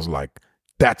 And I was like,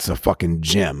 that's a fucking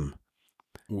gem.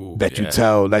 Ooh, that you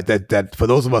tell that for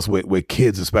those of us with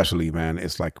kids, especially, man,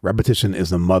 it's like repetition is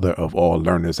the mother of all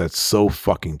learners. That's so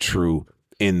fucking true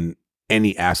in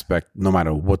any aspect, no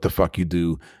matter what the fuck you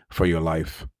do for your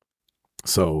life.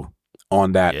 So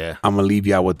on that, I'm gonna leave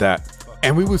y'all with that,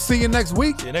 and we will see you next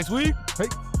week. Hey.